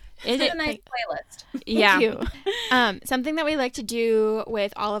 yes, it's a nice playlist. Yeah. Thank you. Something that we like to do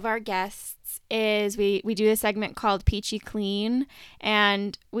with all of our guests is we do a segment called Peachy Clean.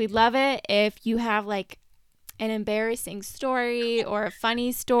 And we'd love it if you have like an embarrassing story or a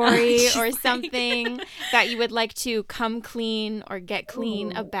funny story or something that you would like to come clean or get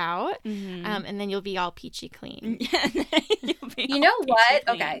clean about. And then you'll be all peachy clean. You know what?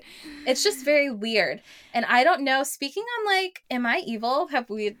 Clean. Okay. It's just very weird. And I don't know, speaking on like, am I evil? Have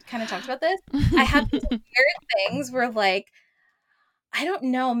we kind of talked about this? I have these weird things where like, I don't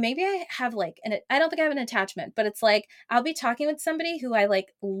know, maybe I have like, I don't think I have an attachment, but it's like, I'll be talking with somebody who I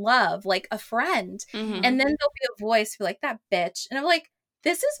like love, like a friend. And then there'll be a voice be like, that bitch. And I'm like,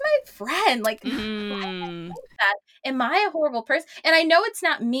 this is my friend. Like, why would I think that? Am I a horrible person? And I know it's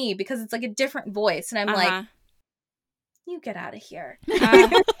not me because it's like a different voice. And I'm like, you get out of here.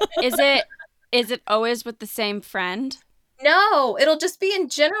 Is it always with the same friend? No, it'll just be in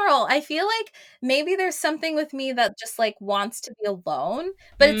general. I feel like maybe there's something with me that just like wants to be alone,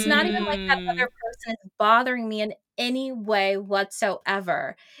 but it's not even like that other person is bothering me in any way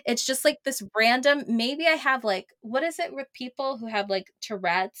whatsoever. It's just like this random, maybe I have like, what is it with people who have like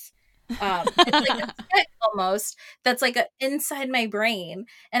Tourette's? It's like a tick almost that's like inside my brain.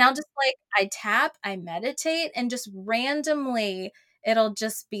 And I'll just like, I tap, I meditate, and just randomly it'll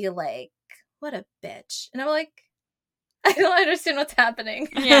just be like, what a bitch. And I'm like, I don't understand what's happening.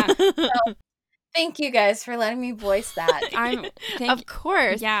 Yeah. So, thank you guys for letting me voice that. Of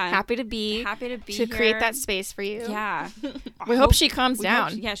course. Yeah. Happy to be to here. Create that space for you. Yeah. We hope she calms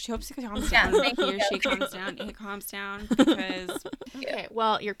down. She hopes she calms down. Thank you. She calms down. It calms down because. Okay.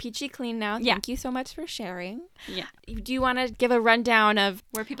 Well, you're peachy clean now. Yeah. Thank you so much for sharing. Yeah. Do you want to give a rundown of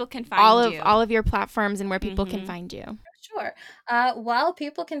where people can find all of your platforms and where people can find you? Sure. sure. Well,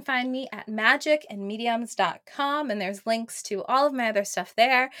 people can find me at magicandmediums.com, and there's links to all of my other stuff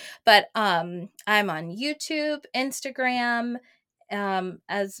there. But I'm on YouTube, Instagram,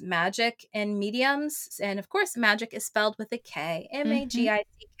 as Magic and Mediums. And of course, magic is spelled with a K, Magick.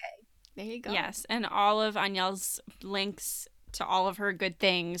 There you go. Yes, and all of Anielle's links to all of her good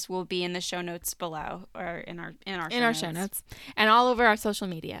things will be in the show notes below, or in our show notes, and all over our social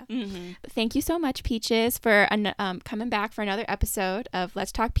media. Mm-hmm. Thank you so much, Peaches, for coming back for another episode of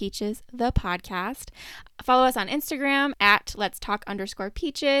Let's Talk Peaches, the podcast. Follow us on Instagram at Let's Talk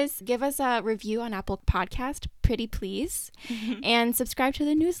 _Peaches. Give us a review on Apple Podcast, pretty please, and subscribe to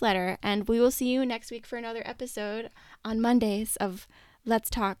the newsletter. And we will see you next week for another episode on Mondays of Let's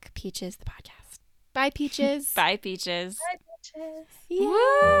Talk Peaches, the podcast. Bye, Peaches. Bye, Peaches. Bye, bitches.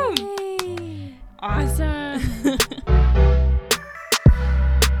 Yay! Awesome.